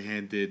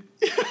 Right-handed.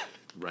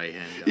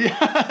 Right-handed.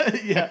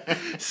 Yeah.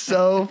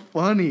 So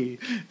funny.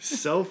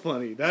 So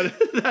funny. That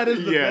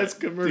is the best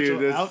commercial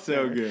dude, that's out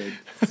so there. good.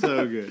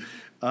 So good.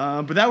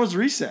 But that was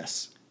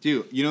Recess.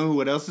 Dude, you know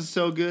what else is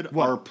so good?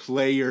 What? Our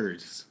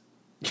players.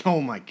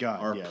 Oh my God.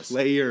 Our yes.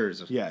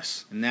 players.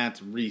 Yes. And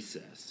that's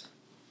Recess.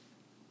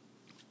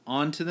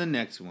 On to the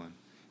next one.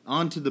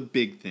 On to the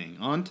big thing.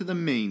 On to the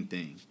main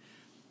thing.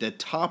 The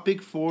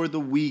topic for the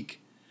week.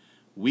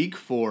 Week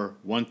 4,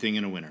 one thing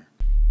and a winner.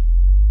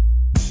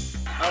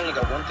 I only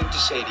got one thing to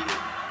say to you.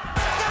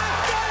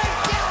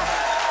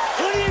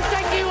 Who do you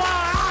think you are?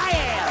 I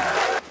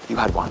am! You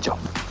had one job.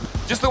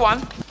 Just the one?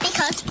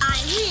 Because I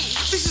win.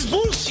 This is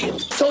bullshit.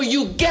 So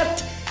you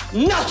get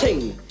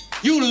nothing.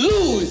 You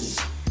lose.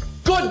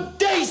 Good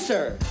day,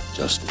 sir.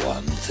 Just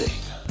one thing.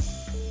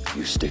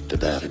 You stick to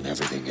that and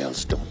everything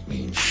else don't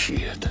mean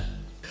shit.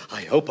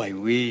 I hope I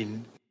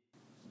win.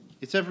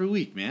 It's every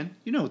week, man.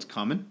 You know it's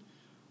coming.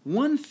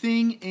 One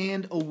thing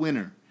and a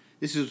winner.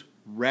 This is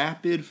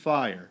rapid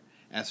fire.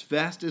 As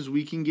fast as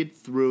we can get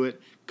through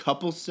it.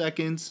 Couple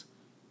seconds.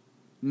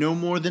 No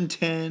more than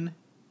 10.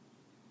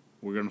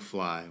 We're gonna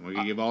fly. We're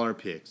gonna give all our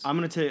picks. I'm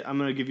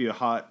gonna give you a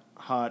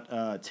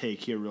hot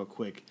take here real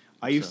quick.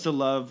 I used to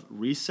love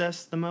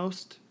Recess the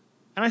most,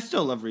 and I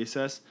still love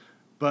Recess.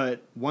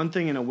 But one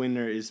thing and a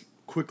winner is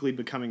quickly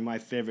becoming my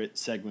favorite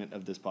segment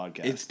of this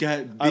podcast. It's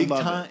got big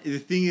time. The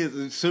thing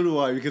is, so do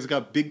I, because it's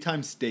got big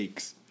time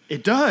stakes.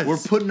 It does. We're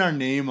putting our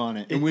name on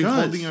it, and we're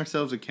holding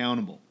ourselves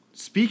accountable.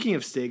 Speaking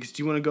of stakes,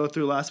 do you want to go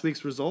through last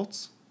week's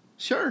results?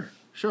 Sure.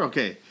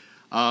 Okay.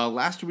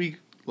 Last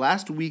week's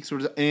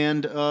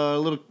and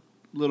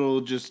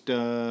little just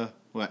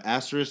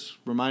asterisk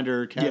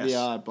reminder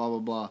caveat blah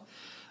blah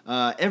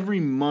blah. Every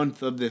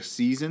month of this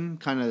season,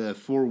 kind of the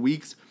 4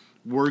 weeks,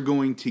 we're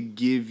going to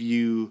give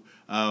you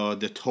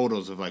the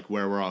totals of like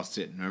where we're all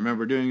sitting. I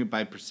remember doing it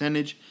by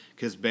percentage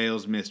because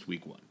Bales missed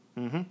week 1.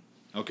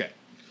 Mm-hmm. Okay.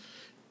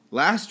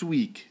 Last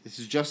week, this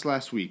is just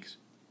last week's.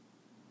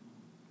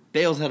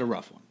 Bales had a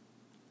rough one.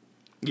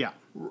 Yeah.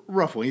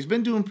 Rough one. He's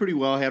been doing pretty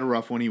well. Had a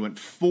rough one. He went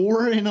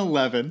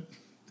 4-11.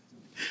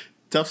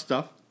 Tough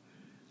stuff.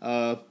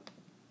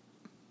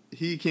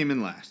 He came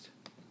in last.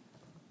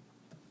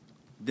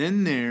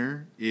 Then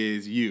there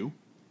is you.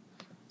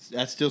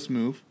 That's still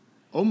smooth.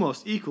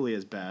 Almost equally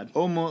as bad.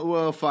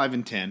 Almost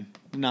 5-10.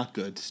 Not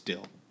good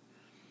still.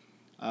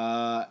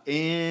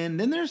 And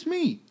then there's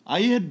me.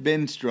 I had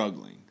been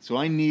struggling, so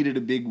I needed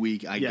a big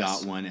week. I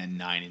got one at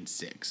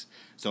 9-6.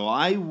 So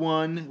I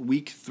won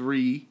week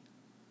 3,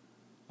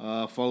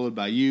 followed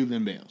by you,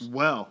 then Bales.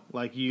 Well,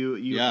 like you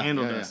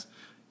handled us.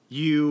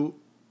 You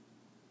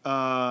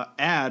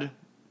add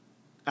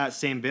at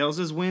St.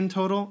 Bales' win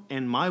total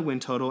and my win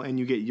total, and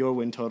you get your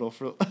win total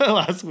for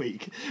last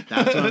week.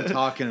 That's what I'm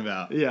talking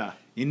about. Yeah.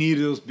 You need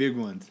those big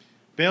ones.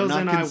 Bales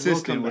and I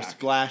will come We're back.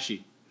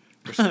 splashy.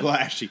 We're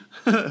splashy.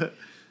 But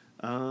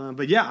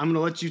yeah, I'm going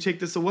to let you take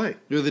this away.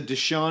 You're the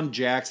Deshaun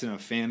Jackson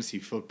of fantasy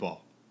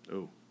football.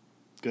 Oh,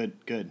 good.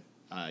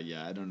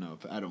 Yeah, I don't know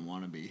if I don't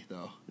want to be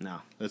though.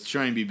 No. Let's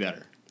try and be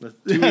better.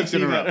 2 weeks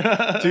in a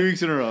row. 2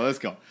 weeks in a row. Let's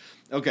go.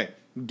 Okay,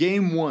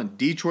 game 1: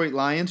 Detroit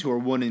Lions, who are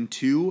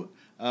 1-2,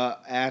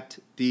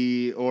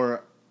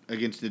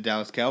 against the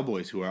Dallas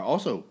Cowboys, who are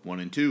also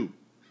 1-2.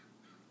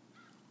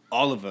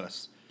 All of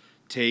us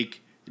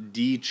take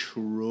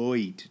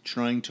Detroit,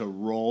 trying to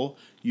roll,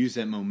 use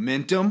that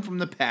momentum from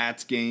the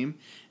Pats game,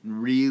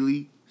 and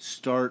really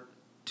start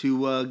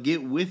to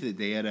get with it.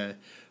 They had a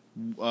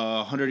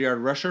 100-yard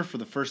rusher for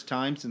the first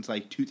time since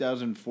like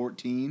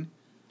 2014.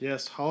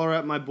 Yes, holler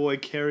at my boy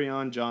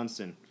Kerryon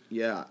Johnson.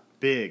 Yeah.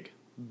 Big.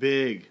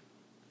 Big.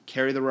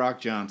 Kerry the Rock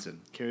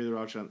Johnson.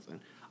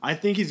 I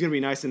think he's going to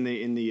be nice in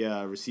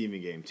the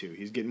receiving game, too.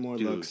 He's getting more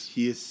looks.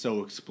 He is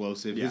so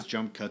explosive. Yeah. His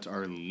jump cuts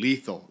are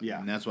lethal. Yeah.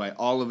 And that's why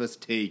all of us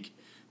take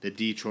the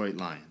Detroit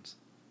Lions.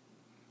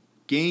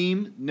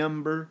 Game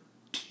number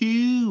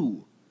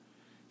 2.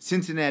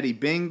 Cincinnati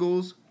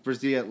Bengals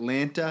versus the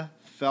Atlanta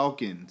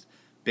Falcons.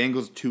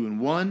 Bengals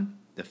 2-1.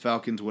 The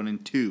Falcons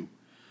 1-2.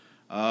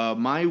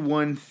 My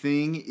one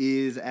thing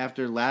is,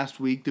 after last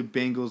week, the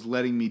Bengals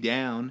letting me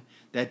down,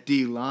 that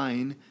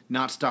D-line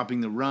not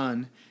stopping the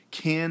run,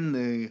 can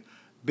the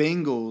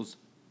Bengals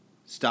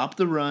stop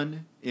the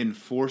run and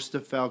force the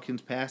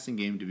Falcons' passing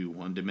game to be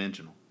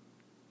one-dimensional?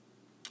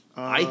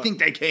 I think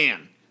they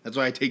can. That's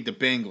why I take the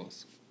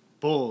Bengals.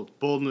 Bold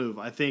move.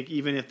 I think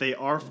even if they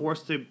are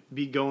forced to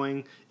be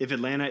going, if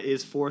Atlanta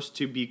is forced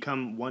to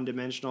become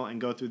one-dimensional and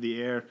go through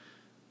the air,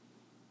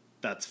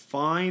 that's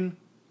fine.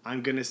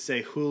 I'm going to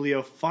say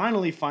Julio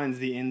finally finds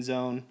the end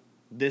zone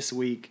this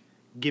week.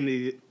 Give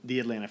me the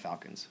Atlanta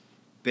Falcons.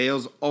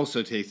 Bales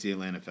also takes the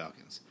Atlanta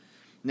Falcons.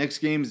 Next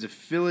game is the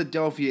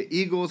Philadelphia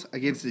Eagles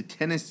against the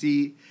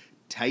Tennessee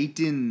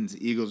Titans.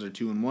 Eagles are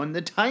 2-1.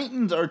 The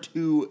Titans are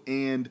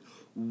 2-1.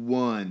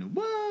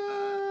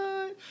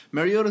 What?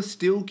 Mariota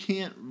still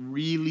can't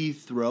really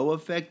throw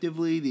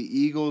effectively. The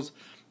Eagles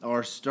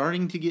are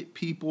starting to get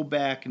people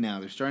back now.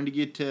 They're starting to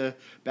get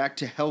back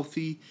to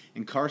healthy.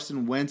 And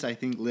Carson Wentz, I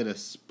think, lit a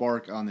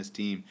spark on this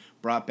team.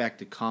 Brought back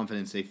the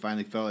confidence. They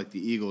finally felt like the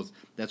Eagles.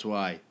 That's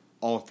why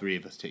all three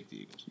of us take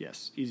the Eagles.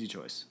 Yes, easy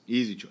choice.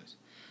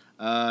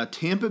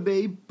 Tampa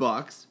Bay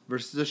Bucks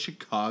versus the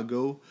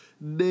Chicago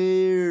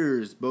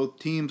Bears. Both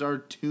teams are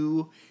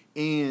 2-1.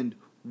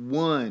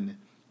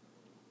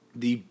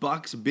 The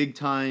Bucks'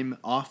 big-time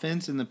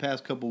offense in the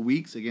past couple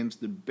weeks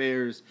against the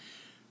Bears'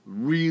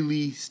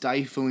 really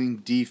stifling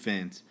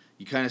defense.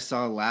 You kind of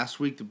saw last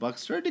week the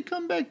Bucks started to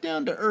come back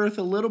down to earth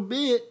a little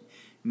bit,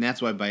 and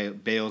that's why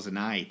Bales and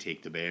I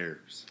take the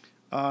Bears.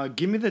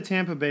 Give me the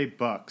Tampa Bay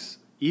Bucks.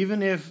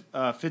 Even if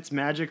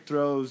Fitzmagic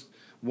throws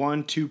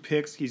 1-2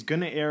 picks, he's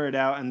going to air it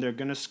out, and they're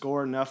going to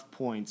score enough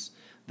points.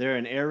 They're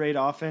an air raid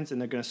offense, and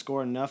they're going to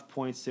score enough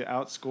points to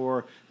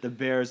outscore the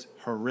Bears'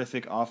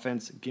 horrific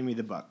offense. Give me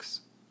the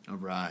Bucks. All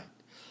right.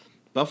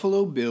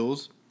 Buffalo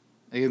Bills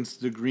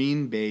against the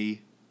Green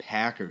Bay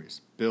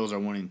Packers. Bills are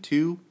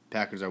 1-2.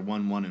 Packers are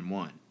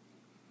 1-1.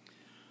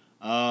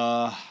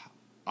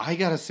 I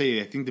gotta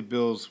say, I think the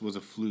Bills was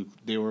a fluke.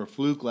 They were a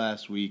fluke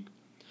last week,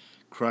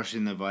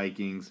 crushing the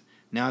Vikings.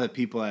 Now that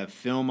people have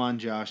film on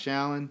Josh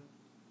Allen,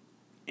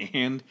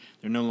 and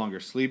they're no longer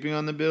sleeping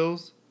on the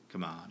Bills,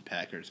 come on,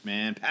 Packers,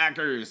 man,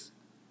 Packers.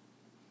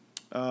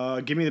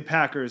 Give me the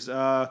Packers.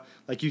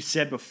 Like you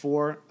said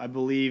before, I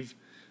believe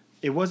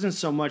it wasn't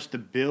so much the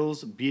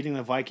Bills beating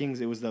the Vikings,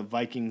 it was the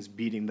Vikings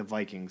beating the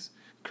Vikings.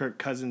 Kirk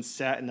Cousins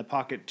sat in the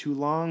pocket too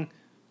long,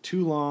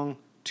 didn't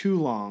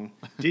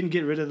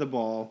get rid of the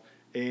ball,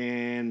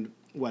 and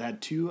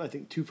had two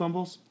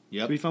fumbles?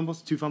 Yep. 3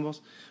 fumbles? 2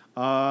 fumbles?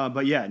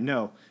 But yeah,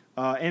 no.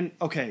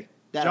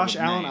 Josh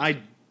Allen, I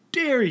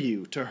dare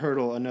you to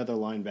hurdle another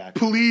linebacker.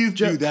 Please,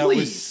 dude, that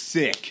was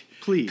sick.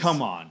 Please.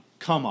 Come on.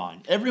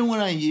 Everyone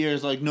I hear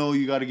is like, no,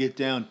 you got to get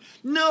down.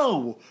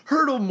 No,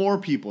 hurdle more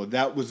people.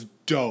 That was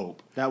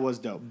dope. That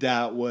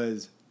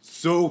was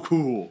so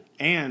cool.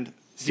 And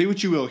say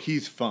what you will,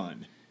 he's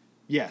fun.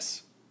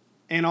 Yes.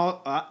 And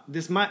I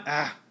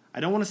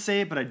don't want to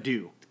say it, but I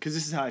do, because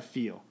this is how I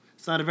feel.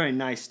 It's not a very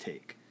nice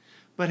take.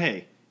 But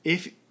hey,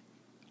 if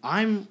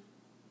I'm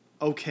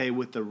okay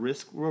with the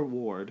risk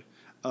reward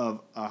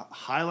of a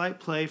highlight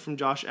play from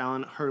Josh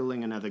Allen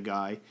hurdling another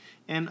guy,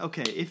 and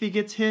okay, if he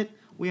gets hit,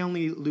 we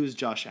only lose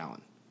Josh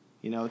Allen.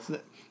 We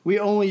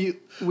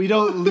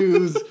don't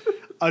lose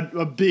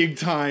a big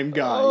time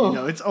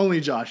guy. It's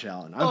only Josh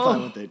Allen. I'm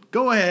fine with it.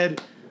 Go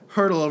ahead,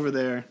 hurdle over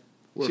there.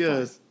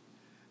 It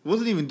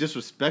wasn't even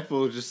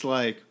disrespectful. It was just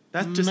like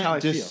that's just how I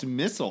feel.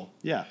 Dismissal.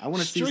 Yeah, I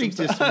want to see straight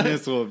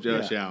dismissal of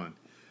Josh Allen.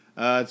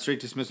 Straight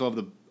dismissal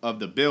of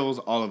the Bills.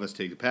 All of us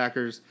take the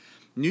Packers.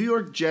 New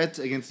York Jets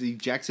against the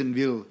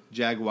Jacksonville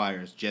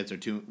Jaguars. Jets are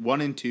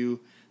 1-2.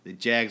 The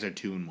Jags are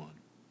 2-1.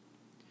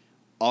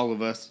 All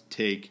of us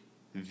take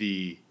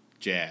the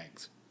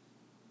Jags.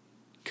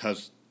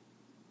 Cuz.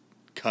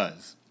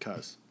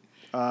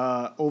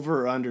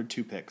 Over or under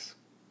 2 picks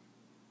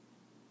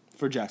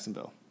for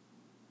Jacksonville.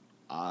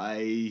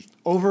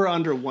 Over or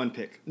under 1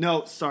 pick.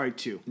 No, sorry,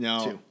 2.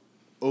 No. 2.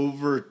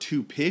 Over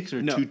 2 picks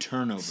or 2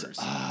 turnovers?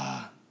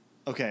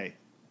 Okay.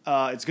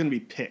 It's going to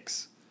be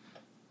picks.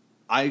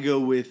 I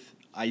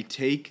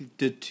take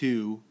the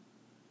 2.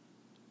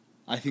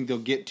 I think they'll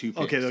get 2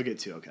 picks. Okay, they'll get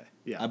 2. Okay.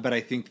 Yeah. But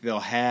I think they'll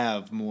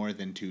have more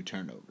than 2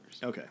 turnovers.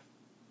 Okay.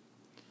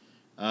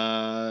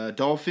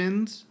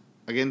 Dolphins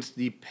against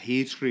the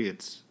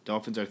Patriots.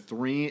 Dolphins are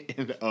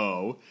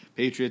 3-0.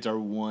 Patriots are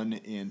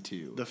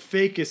 1-2. The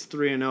fakest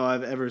 3-0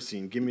 I've ever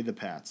seen. Give me the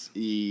Pats.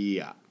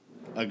 Yeah.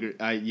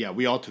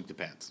 We all took the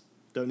Pats.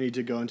 Don't need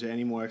to go into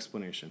any more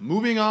explanation.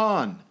 Moving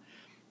on.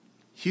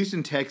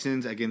 Houston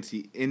Texans against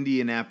the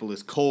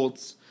Indianapolis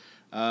Colts.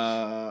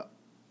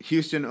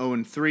 Houston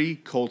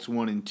 0-3, Colts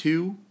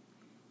 1-2.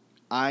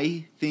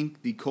 I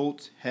think the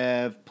Colts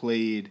have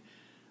played.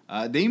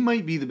 They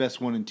might be the best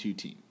 1-2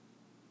 team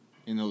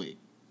in the league,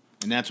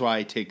 and that's why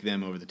I take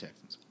them over the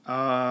Texans.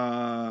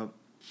 I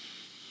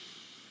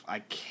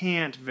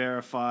can't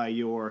verify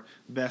your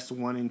best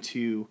 1-2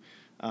 team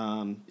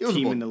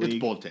in the league. It's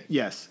bold take.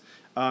 Yes.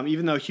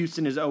 Even though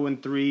Houston is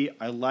 0-3,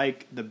 I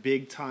like the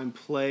big-time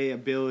play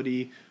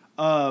ability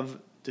of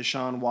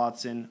Deshaun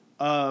Watson,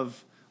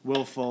 of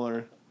Will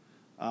Fuller.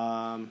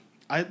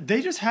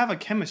 They just have a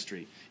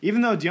chemistry.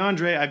 Even though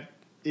DeAndre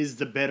is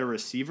the better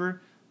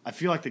receiver, I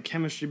feel like the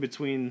chemistry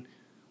between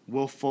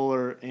Will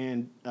Fuller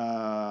and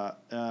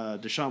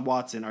Deshaun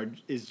Watson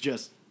is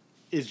just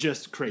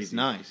crazy. It's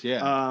nice,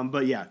 yeah.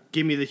 But yeah,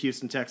 give me the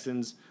Houston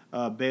Texans.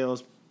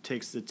 Bales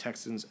takes the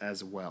Texans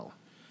as well.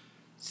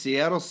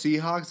 Seattle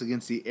Seahawks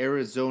against the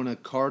Arizona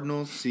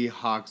Cardinals.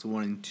 Seahawks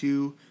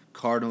 1-2,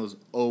 Cardinals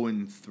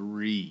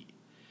 0-3.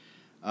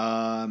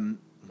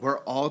 We're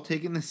all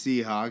taking the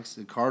Seahawks.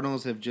 The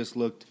Cardinals have just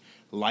looked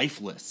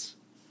lifeless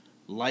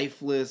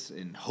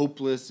and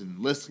hopeless and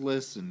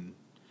listless and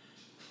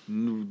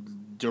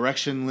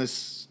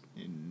directionless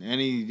and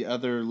any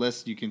other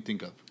list you can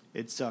think of.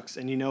 It sucks.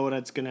 And you know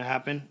what's going to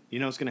happen? You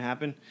know what's going to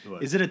happen?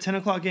 What? Is it a 10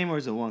 o'clock game or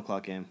is it a 1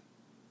 o'clock game?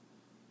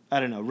 I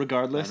don't know.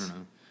 Regardless. I don't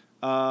know.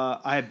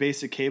 I have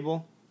basic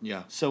cable.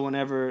 Yeah. So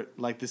whenever,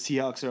 like, the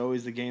Seahawks are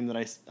always the game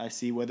that I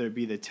see, whether it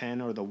be the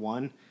 10 or the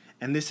 1.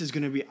 And this is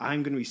going to be,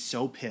 I'm going to be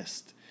so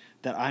pissed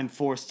that I'm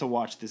forced to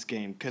watch this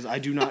game because I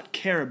do not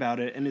care about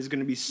it and it's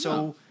going to be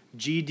so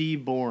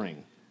GD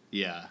boring.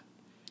 Yeah.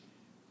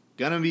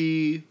 Gonna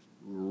be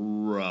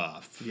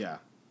rough. Yeah.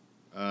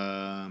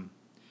 Yeah,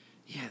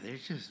 they're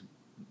just...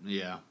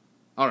 Yeah.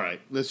 All right,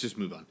 let's just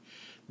move on.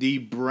 The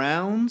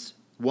Browns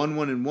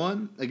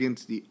 1-1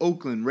 against the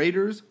Oakland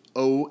Raiders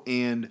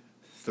 0-3.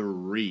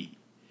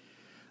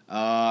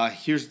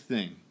 Here's the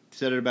thing.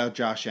 Said it about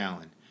Josh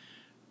Allen.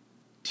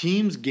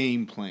 Team's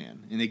game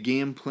plan, and the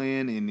game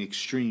plan in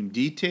extreme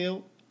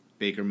detail.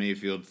 Baker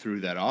Mayfield threw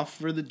that off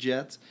for the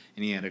Jets,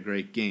 and he had a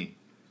great game.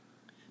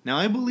 Now,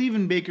 I believe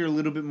in Baker a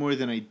little bit more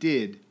than I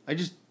did.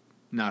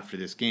 Not for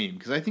this game,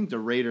 because I think the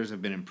Raiders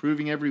have been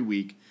improving every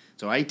week,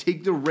 so I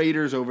take the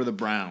Raiders over the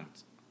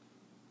Browns.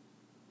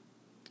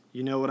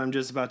 You know what I'm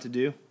just about to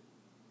do?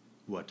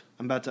 What?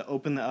 I'm about to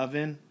open the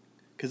oven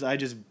because I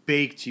just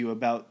baked you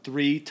about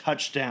 3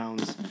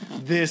 touchdowns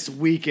this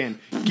weekend.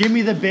 Give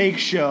me the bake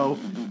show.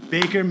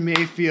 Baker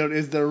Mayfield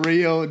is the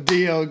real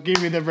deal.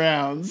 Give me the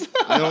Browns.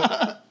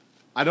 I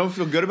don't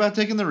feel good about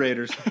taking the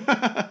Raiders.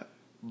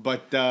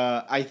 But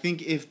I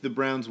think if the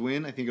Browns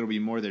win, I think it'll be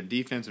more their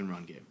defense and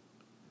run game.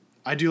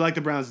 I do like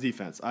the Browns'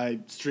 defense.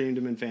 I streamed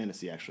them in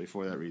fantasy, actually,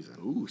 for that reason.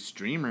 Ooh,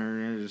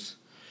 streamers.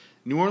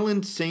 New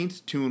Orleans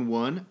Saints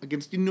 2-1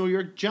 against the New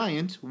York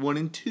Giants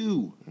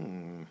 1-2.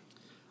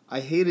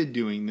 I hated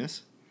doing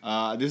this.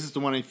 This is the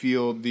one I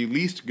feel the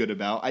least good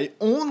about. I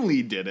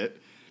only did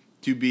it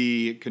to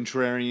be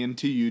contrarian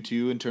to you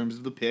two in terms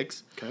of the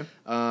picks. Okay.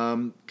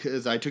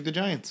 Because I took the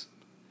Giants.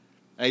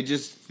 I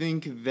just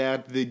think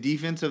that the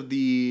defense of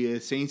the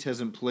Saints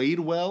hasn't played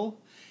well,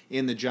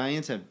 and the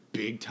Giants have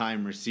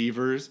big-time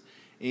receivers,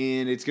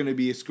 and it's going to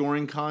be a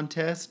scoring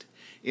contest,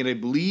 and I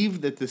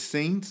believe that the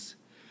Saints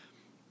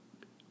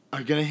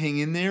are going to hang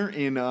in there,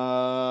 and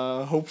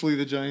hopefully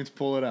the Giants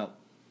pull it out.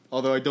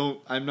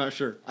 Although I'm not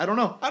sure. I don't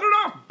know.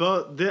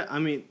 But,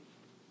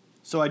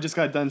 so I just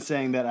got done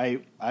saying that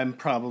I'm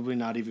probably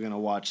not even going to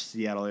watch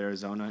Seattle,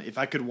 Arizona. If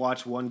I could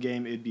watch one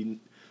game, it'd be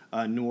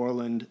New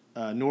Orleans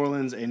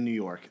and New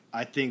York.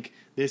 I think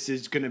this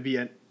is going to be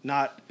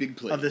not big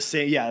play of the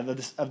same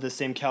of the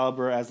same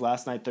caliber as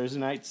last night Thursday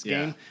night's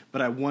game,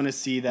 but I want to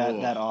see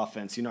that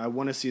offense. I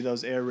want to see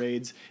those air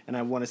raids, and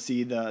I want to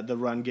see the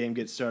run game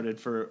get started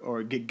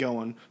get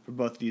going for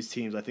both of these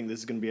teams. I think this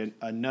is going to be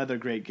another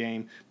great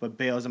game, but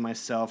Bales and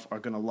myself are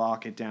going to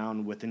lock it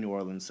down with the New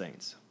Orleans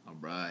Saints. All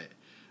right.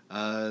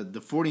 The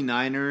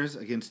 49ers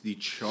against the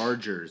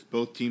Chargers.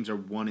 Both teams are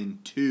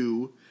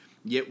 1-2.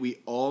 Yet we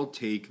all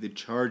take the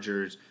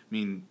Chargers. I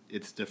mean,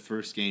 it's the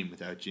first game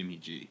without Jimmy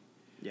G.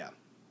 Yeah.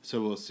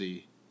 So we'll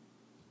see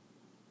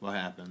what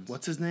happens.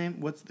 What's his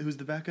name? Who's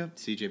the backup?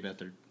 C.J.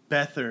 Beathard.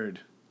 Beathard.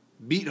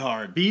 Beat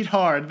hard. Beat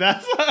hard.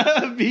 That's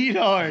beat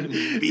hard.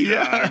 Beat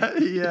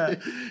hard.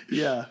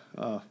 Yeah.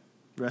 Oh,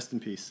 rest in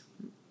peace.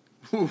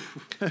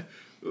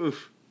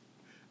 Oof.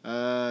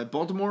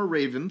 Baltimore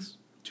Ravens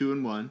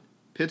 2-1.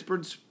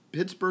 Pittsburgh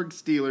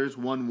Steelers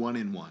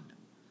 1-1.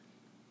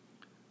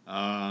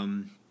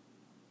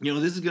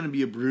 This is going to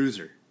be a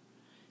bruiser.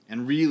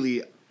 And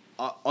really,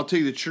 I'll tell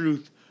you the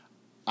truth,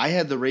 I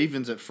had the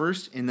Ravens at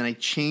first, and then I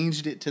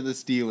changed it to the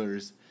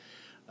Steelers.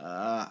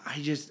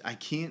 I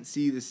can't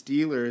see the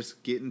Steelers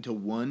getting to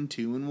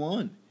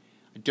 1-2-1.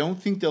 I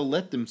don't think they'll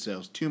let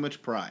themselves too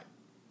much pride.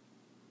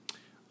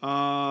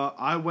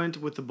 I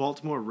went with the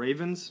Baltimore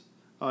Ravens.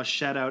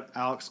 Shout out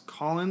Alex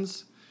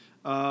Collins.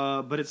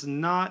 But it's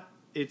not.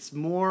 It's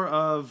more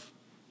of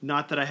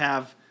not that I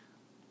have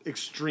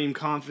extreme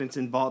confidence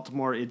in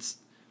Baltimore. It's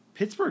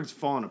Pittsburgh's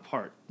falling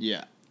apart.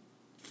 Yeah.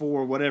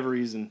 For whatever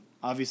reason.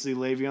 Obviously,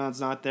 Le'Veon's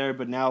not there,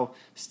 but now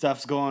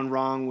stuff's going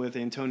wrong with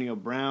Antonio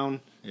Brown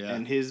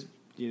and his,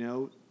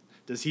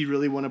 does he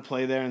really want to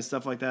play there and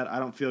stuff like that? I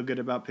don't feel good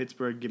about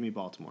Pittsburgh. Give me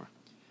Baltimore.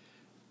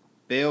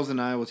 Bales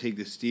and I will take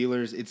the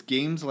Steelers. It's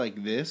games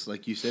like this,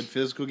 like you said,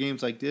 physical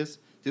games like this.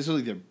 This will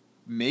either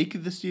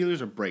make the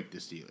Steelers or break the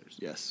Steelers.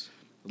 Yes.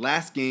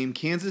 Last game,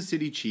 Kansas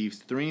City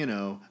Chiefs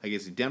 3-0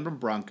 against the Denver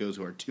Broncos,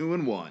 who are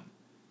 2-1.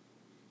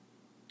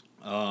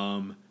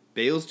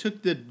 Bales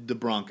took the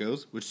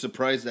Broncos, which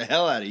surprised the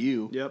hell out of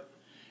you. Yep.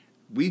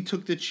 We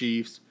took the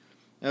Chiefs.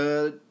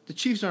 The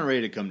Chiefs aren't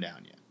ready to come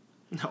down yet.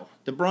 No.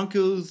 The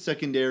Broncos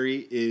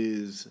secondary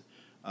is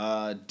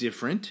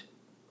different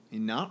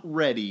and not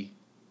ready.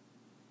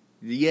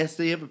 Yes,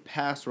 they have a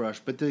pass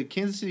rush, but the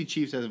Kansas City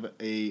Chiefs have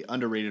a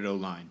underrated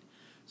O-line.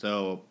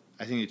 So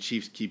I think the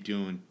Chiefs keep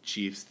doing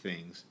Chiefs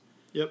things.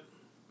 Yep.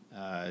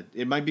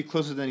 It might be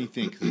closer than you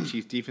think because the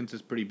Chiefs' defense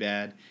is pretty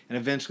bad, and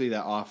eventually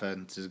that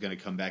offense is going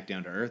to come back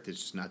down to earth.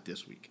 It's just not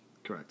this week.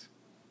 Correct.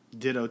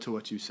 Ditto to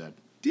what you said.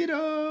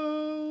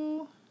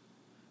 Ditto.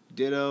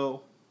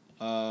 To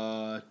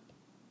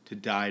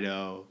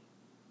Dido.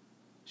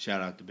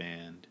 Shout out the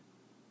band.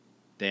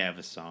 They have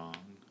a song.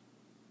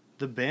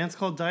 The band's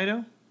called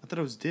Dido? I thought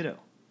it was Ditto.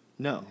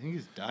 No. I think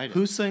it's Dido.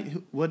 Who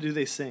sang? What do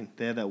they sing?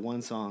 They had that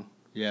one song.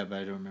 Yeah, but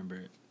I don't remember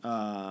it.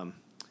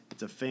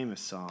 It's a famous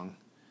song.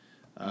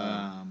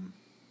 I'm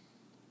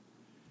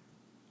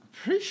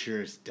pretty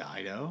sure it's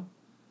Dido.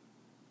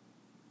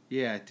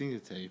 Yeah, I think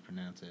that's how you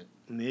pronounce it.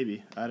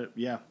 Maybe. I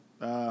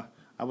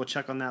will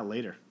check on that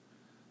later.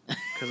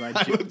 I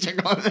will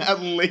check on that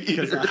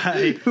later.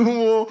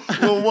 Well,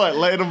 what?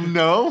 Let them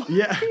know?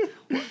 Yeah.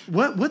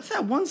 What's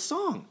that one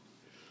song?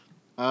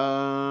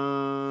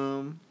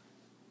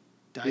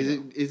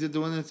 Is it the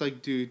one that's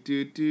like do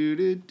do do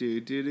do do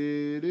do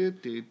do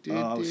do do?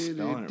 Oh, I was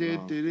spelling it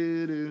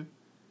wrong.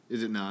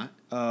 Is it not?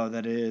 Oh,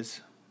 that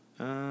is.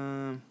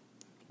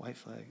 White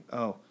Flag.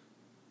 Oh.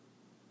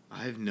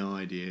 I have no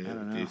idea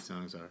what these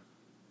songs are.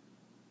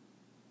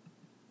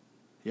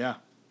 Yeah.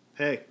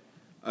 Hey.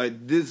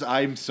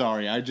 I'm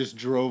sorry. I just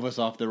drove us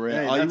off the rail.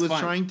 Hey, I was fine.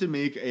 trying to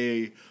make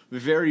a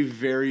very,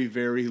 very,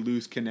 very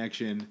loose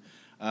connection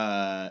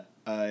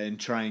and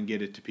try and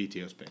get it to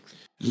PTO's picks.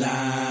 La,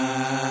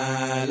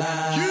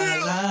 la,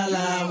 la,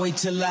 la, wait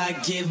till I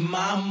give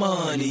my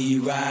money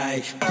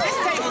right. This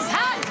table's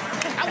hot.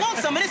 I want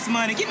some of this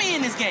money. Get me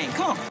in this game.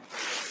 Come on.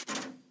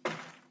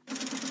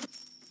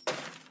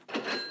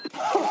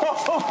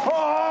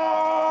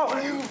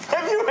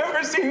 Have you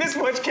ever seen this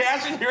much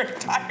cash in your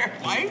entire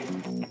life?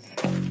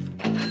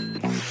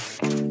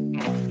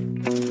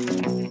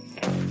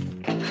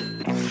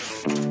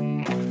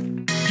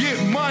 Get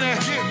money.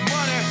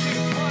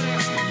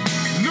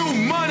 New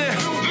money.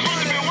 The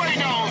money been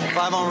waiting on.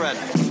 5 on red.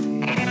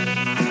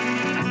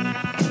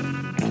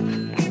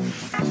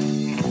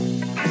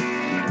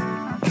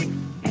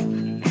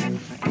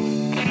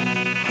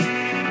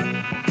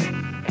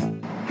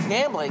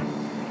 Gambling?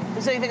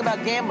 Who said anything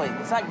about gambling?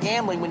 It's not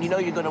gambling when you know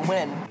you're going to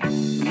win.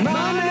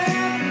 Money!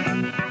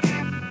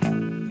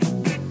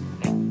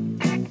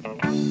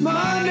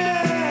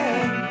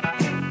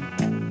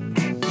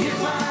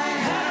 If I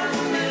had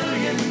 $1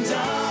 million,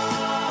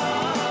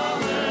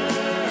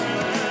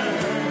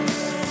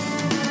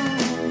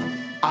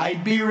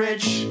 I'd be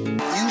rich.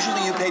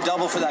 Usually you pay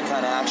double for that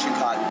kind of action,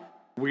 Cotton.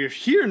 We're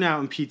here now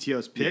in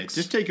PTO's picks.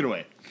 Yeah, just take it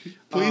away.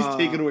 Please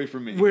take it away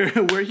from me.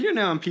 We're here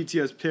now in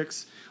PTO's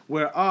picks,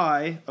 where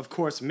I, of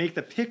course, make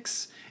the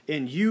picks,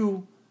 and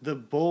you, the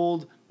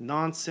bold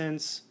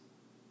nonsense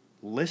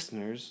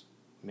listeners,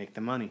 make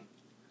the money.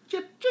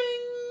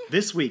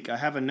 This week, I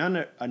have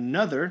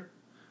another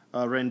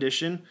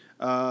rendition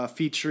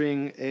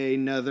featuring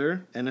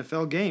another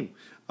NFL game.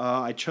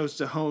 I chose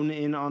to hone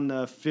in on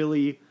the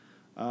Philly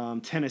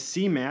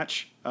Tennessee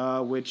match,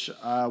 which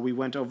we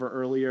went over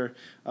earlier.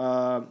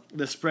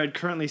 The spread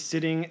currently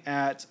sitting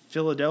at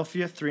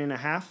Philadelphia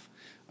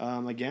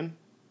 3.5. Again,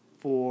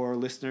 for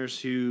listeners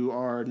who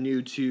are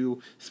new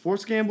to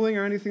sports gambling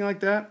or anything like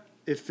that,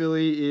 if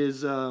Philly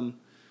is Philly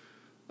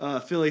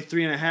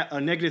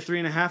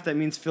 -3.5, that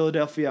means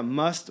Philadelphia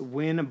must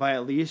win by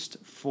at least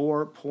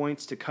 4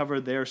 points to cover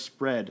their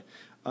spread.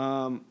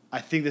 I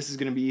think this is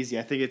going to be easy.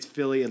 I think it's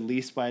Philly at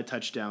least by a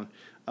touchdown.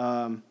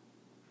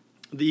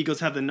 The Eagles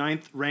have the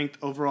 9th ranked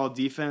overall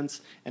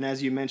defense, and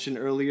as you mentioned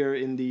earlier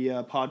in the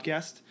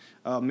podcast,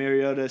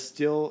 Mariota is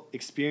still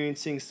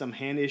experiencing some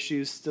hand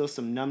issues, still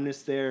some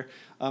numbness there.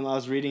 I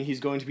was reading he's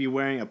going to be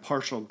wearing a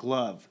partial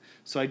glove,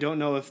 so I don't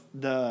know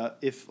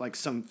if like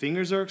some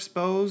fingers are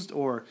exposed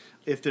or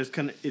if it's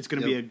going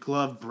to be a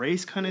glove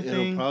brace kind of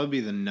thing. It'll probably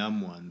be the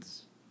numb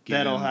ones.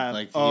 That'll have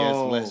he has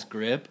less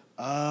grip.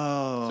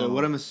 Oh, so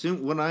what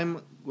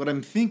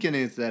I'm thinking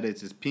is that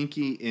it's his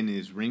pinky and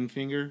his ring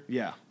finger.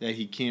 Yeah. That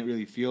he can't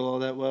really feel all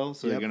that well.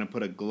 So they're going to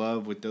put a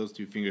glove with those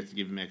 2 fingers to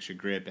give him extra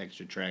grip,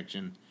 extra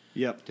traction.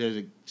 Yep.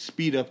 To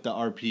speed up the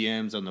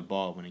RPMs on the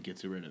ball when he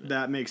gets rid of it.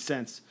 That makes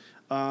sense.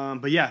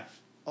 But yeah,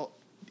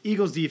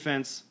 Eagles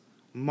defense,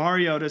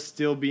 Mariota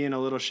still being a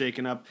little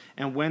shaken up,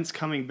 and Wentz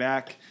coming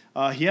back.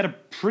 He had a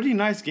pretty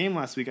nice game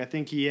last week. I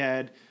think he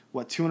had,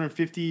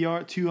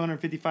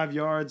 255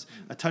 yards,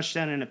 a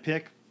touchdown, and a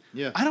pick.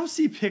 Yeah. I don't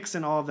see picks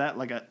and all of that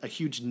like a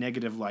huge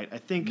negative light. I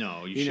think,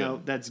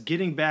 that's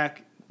getting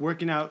back,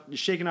 working out,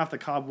 shaking off the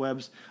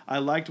cobwebs. I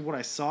liked what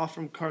I saw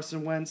from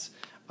Carson Wentz.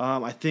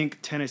 I think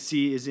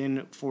Tennessee is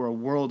in for a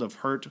world of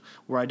hurt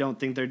where I don't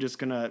think they're just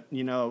going to,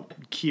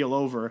 keel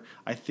over.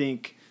 I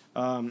think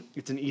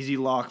it's an easy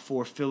lock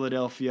for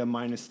Philadelphia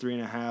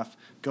 -3.5.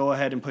 Go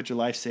ahead and put your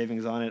life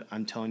savings on it.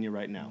 I'm telling you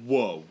right now.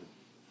 Whoa.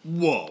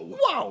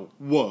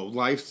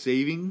 Life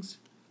savings?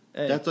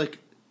 Hey. That's like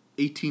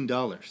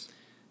 $18.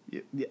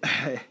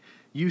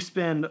 You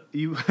spend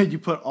you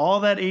put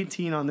all that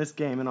 18 on this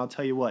game, and I'll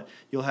tell you what,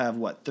 you'll have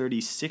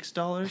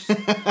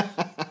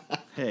 $36.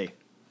 Hey,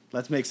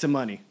 let's make some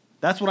money.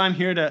 That's what I'm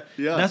here to.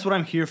 Yeah. That's what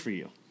I'm here for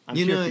you. I'm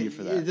here for you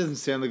for that. It doesn't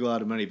sound like a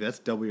lot of money, but that's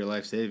double your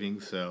life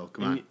savings. So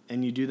come on.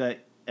 And you do that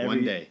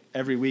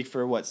every week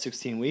for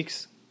 16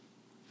 weeks.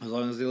 As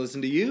long as they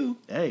listen to you.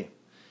 Hey,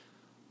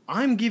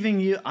 I'm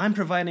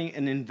providing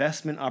an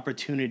investment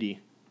opportunity.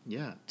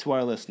 Yeah. To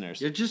our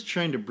listeners. You're just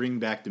trying to bring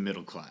back the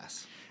middle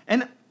class.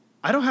 And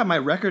I don't have my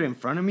record in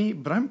front of me,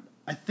 but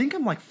I think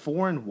I'm like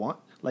 4-1,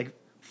 like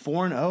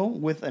 4-0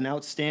 with an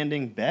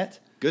outstanding bet.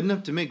 Good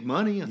enough to make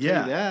money, I'll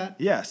tell you that.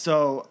 Yeah,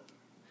 so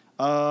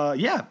go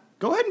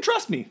ahead and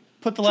trust me.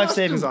 Put the life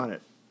savings on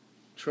it.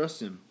 Trust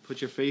him.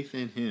 Put your faith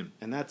in him.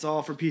 And that's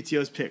all for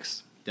PTO's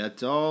picks.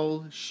 That's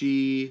all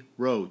she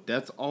wrote.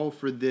 That's all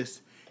for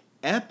this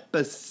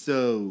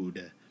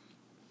episode.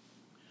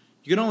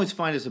 You can always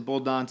find us at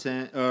Bold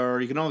Nonsense,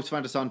 or you can always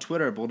find us on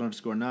Twitter at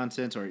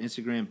bold_nonsense, or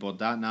Instagram,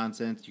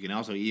 bold.nonsense. You can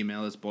also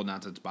email us,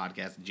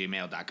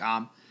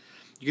 boldnonsensepodcast@gmail.com.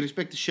 You can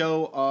expect the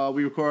show,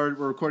 we're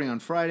recording on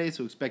Friday,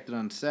 so expect it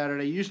on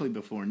Saturday, usually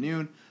before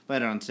noon.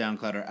 Find it on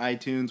SoundCloud or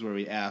iTunes, where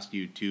we ask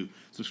you to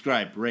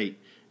subscribe, rate,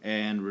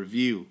 and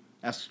review.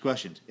 Ask us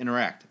questions,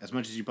 interact as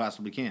much as you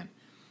possibly can.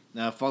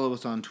 Follow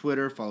us on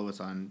Twitter, follow us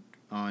on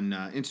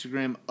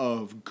Instagram,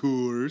 of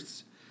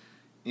course.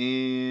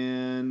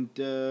 And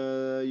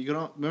you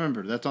can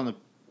remember that's on the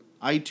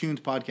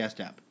iTunes podcast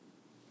app.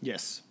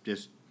 Yes,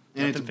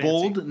 and it's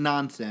Bold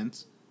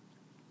Nonsense,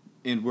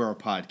 and we're a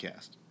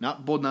podcast,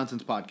 not Bold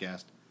Nonsense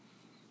Podcast.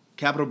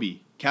 Capital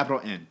B, capital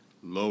N,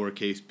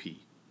 lowercase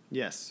p.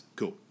 Yes,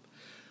 cool.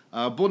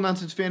 Bold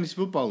Nonsense Fantasy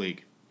Football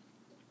League.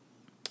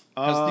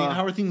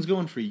 How are things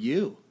going for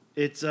you?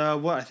 It's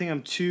I think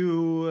I'm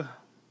 2.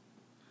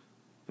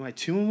 Am I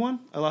 2-1?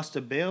 I lost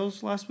to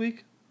Bales last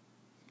week.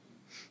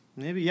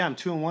 Maybe, yeah, I'm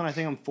 2-1. I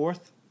think I'm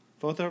fourth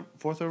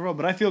overall,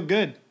 but I feel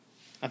good.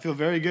 I feel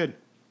very good.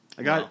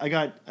 I got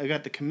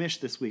the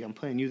commish this week. I'm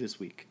playing you this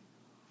week.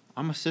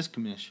 I'm assist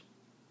commish.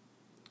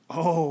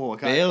 Oh,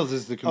 Bales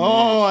is the commish.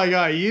 Oh, I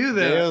got you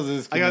there. Bales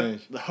is commish. I got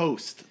the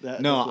host.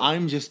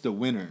 I'm just the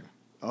winner.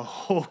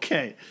 Oh,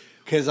 okay.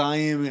 Because I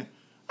came in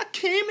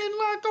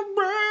like a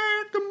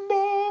wrecking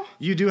ball.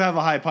 You do have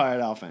a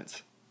high-powered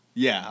offense.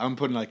 Yeah, I'm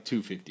putting like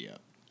 250 up.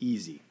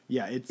 Easy.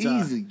 Yeah, it's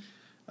easy.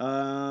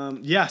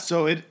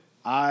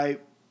 I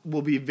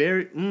will be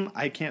very.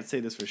 I can't say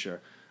this for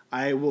sure.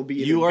 I will be.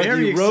 You are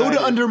the road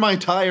under my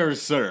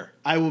tires, sir.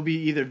 I will be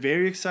either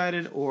very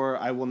excited or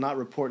I will not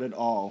report at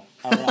all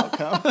our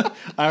outcome.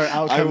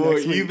 I will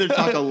either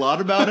talk a lot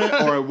about it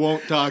or I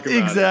won't talk about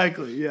it.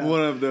 Exactly. Yeah.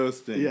 One of those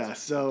things. Yeah.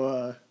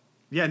 So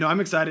I'm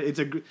excited. It's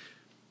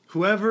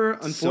whoever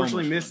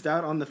unfortunately missed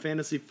out on the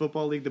Fantasy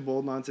Football League, the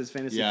Bold Nonsense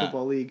Fantasy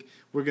Football League.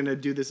 We're gonna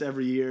do this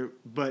every year,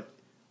 but.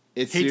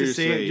 Hate to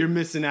say it, you're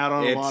missing out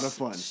on a lot of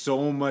fun.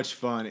 So much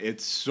fun.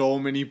 It's so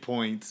many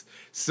points,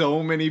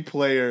 so many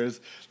players.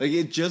 Like,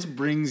 it just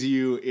brings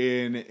you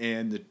in,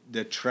 and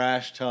the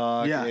trash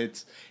talk. Yeah.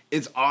 It's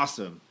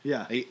awesome.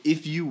 Yeah. Like,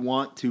 if you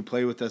want to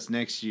play with us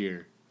next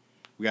year,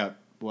 we got,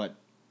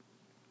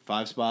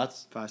 5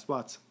 spots? 5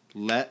 spots.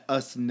 Let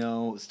us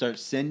know. Start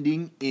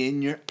sending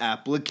in your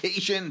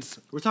applications.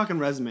 We're talking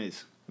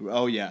resumes.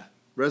 Oh, yeah.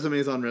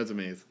 Resumes on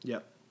resumes.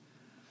 Yep.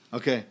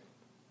 Okay.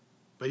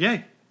 But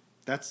yay.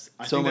 That's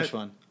so much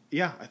fun.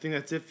 Yeah, I think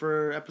that's it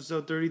for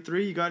episode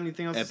 33. You got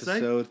anything else to say?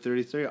 Episode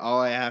 33.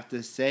 All I have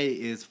to say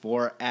is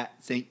for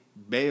at St.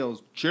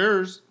 Bales.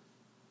 Cheers.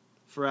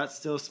 For at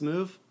Still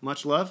Smooth.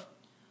 Much love.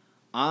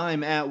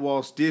 I'm at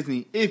Walt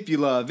Disney. If you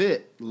love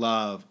it,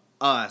 love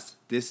us.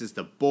 This is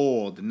the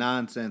Bold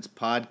Nonsense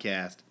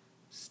Podcast.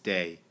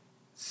 Stay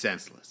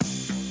senseless.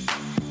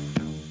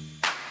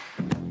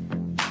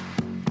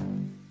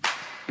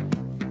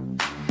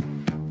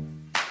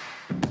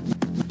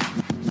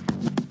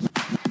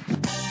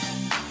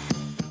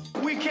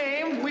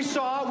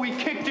 We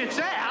kicked its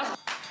ass.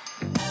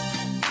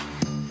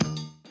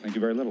 Thank you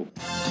very little.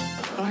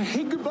 I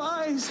hate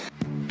goodbyes.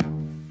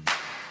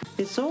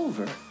 It's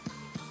over.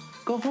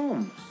 Go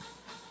home.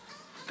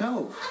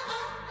 Go.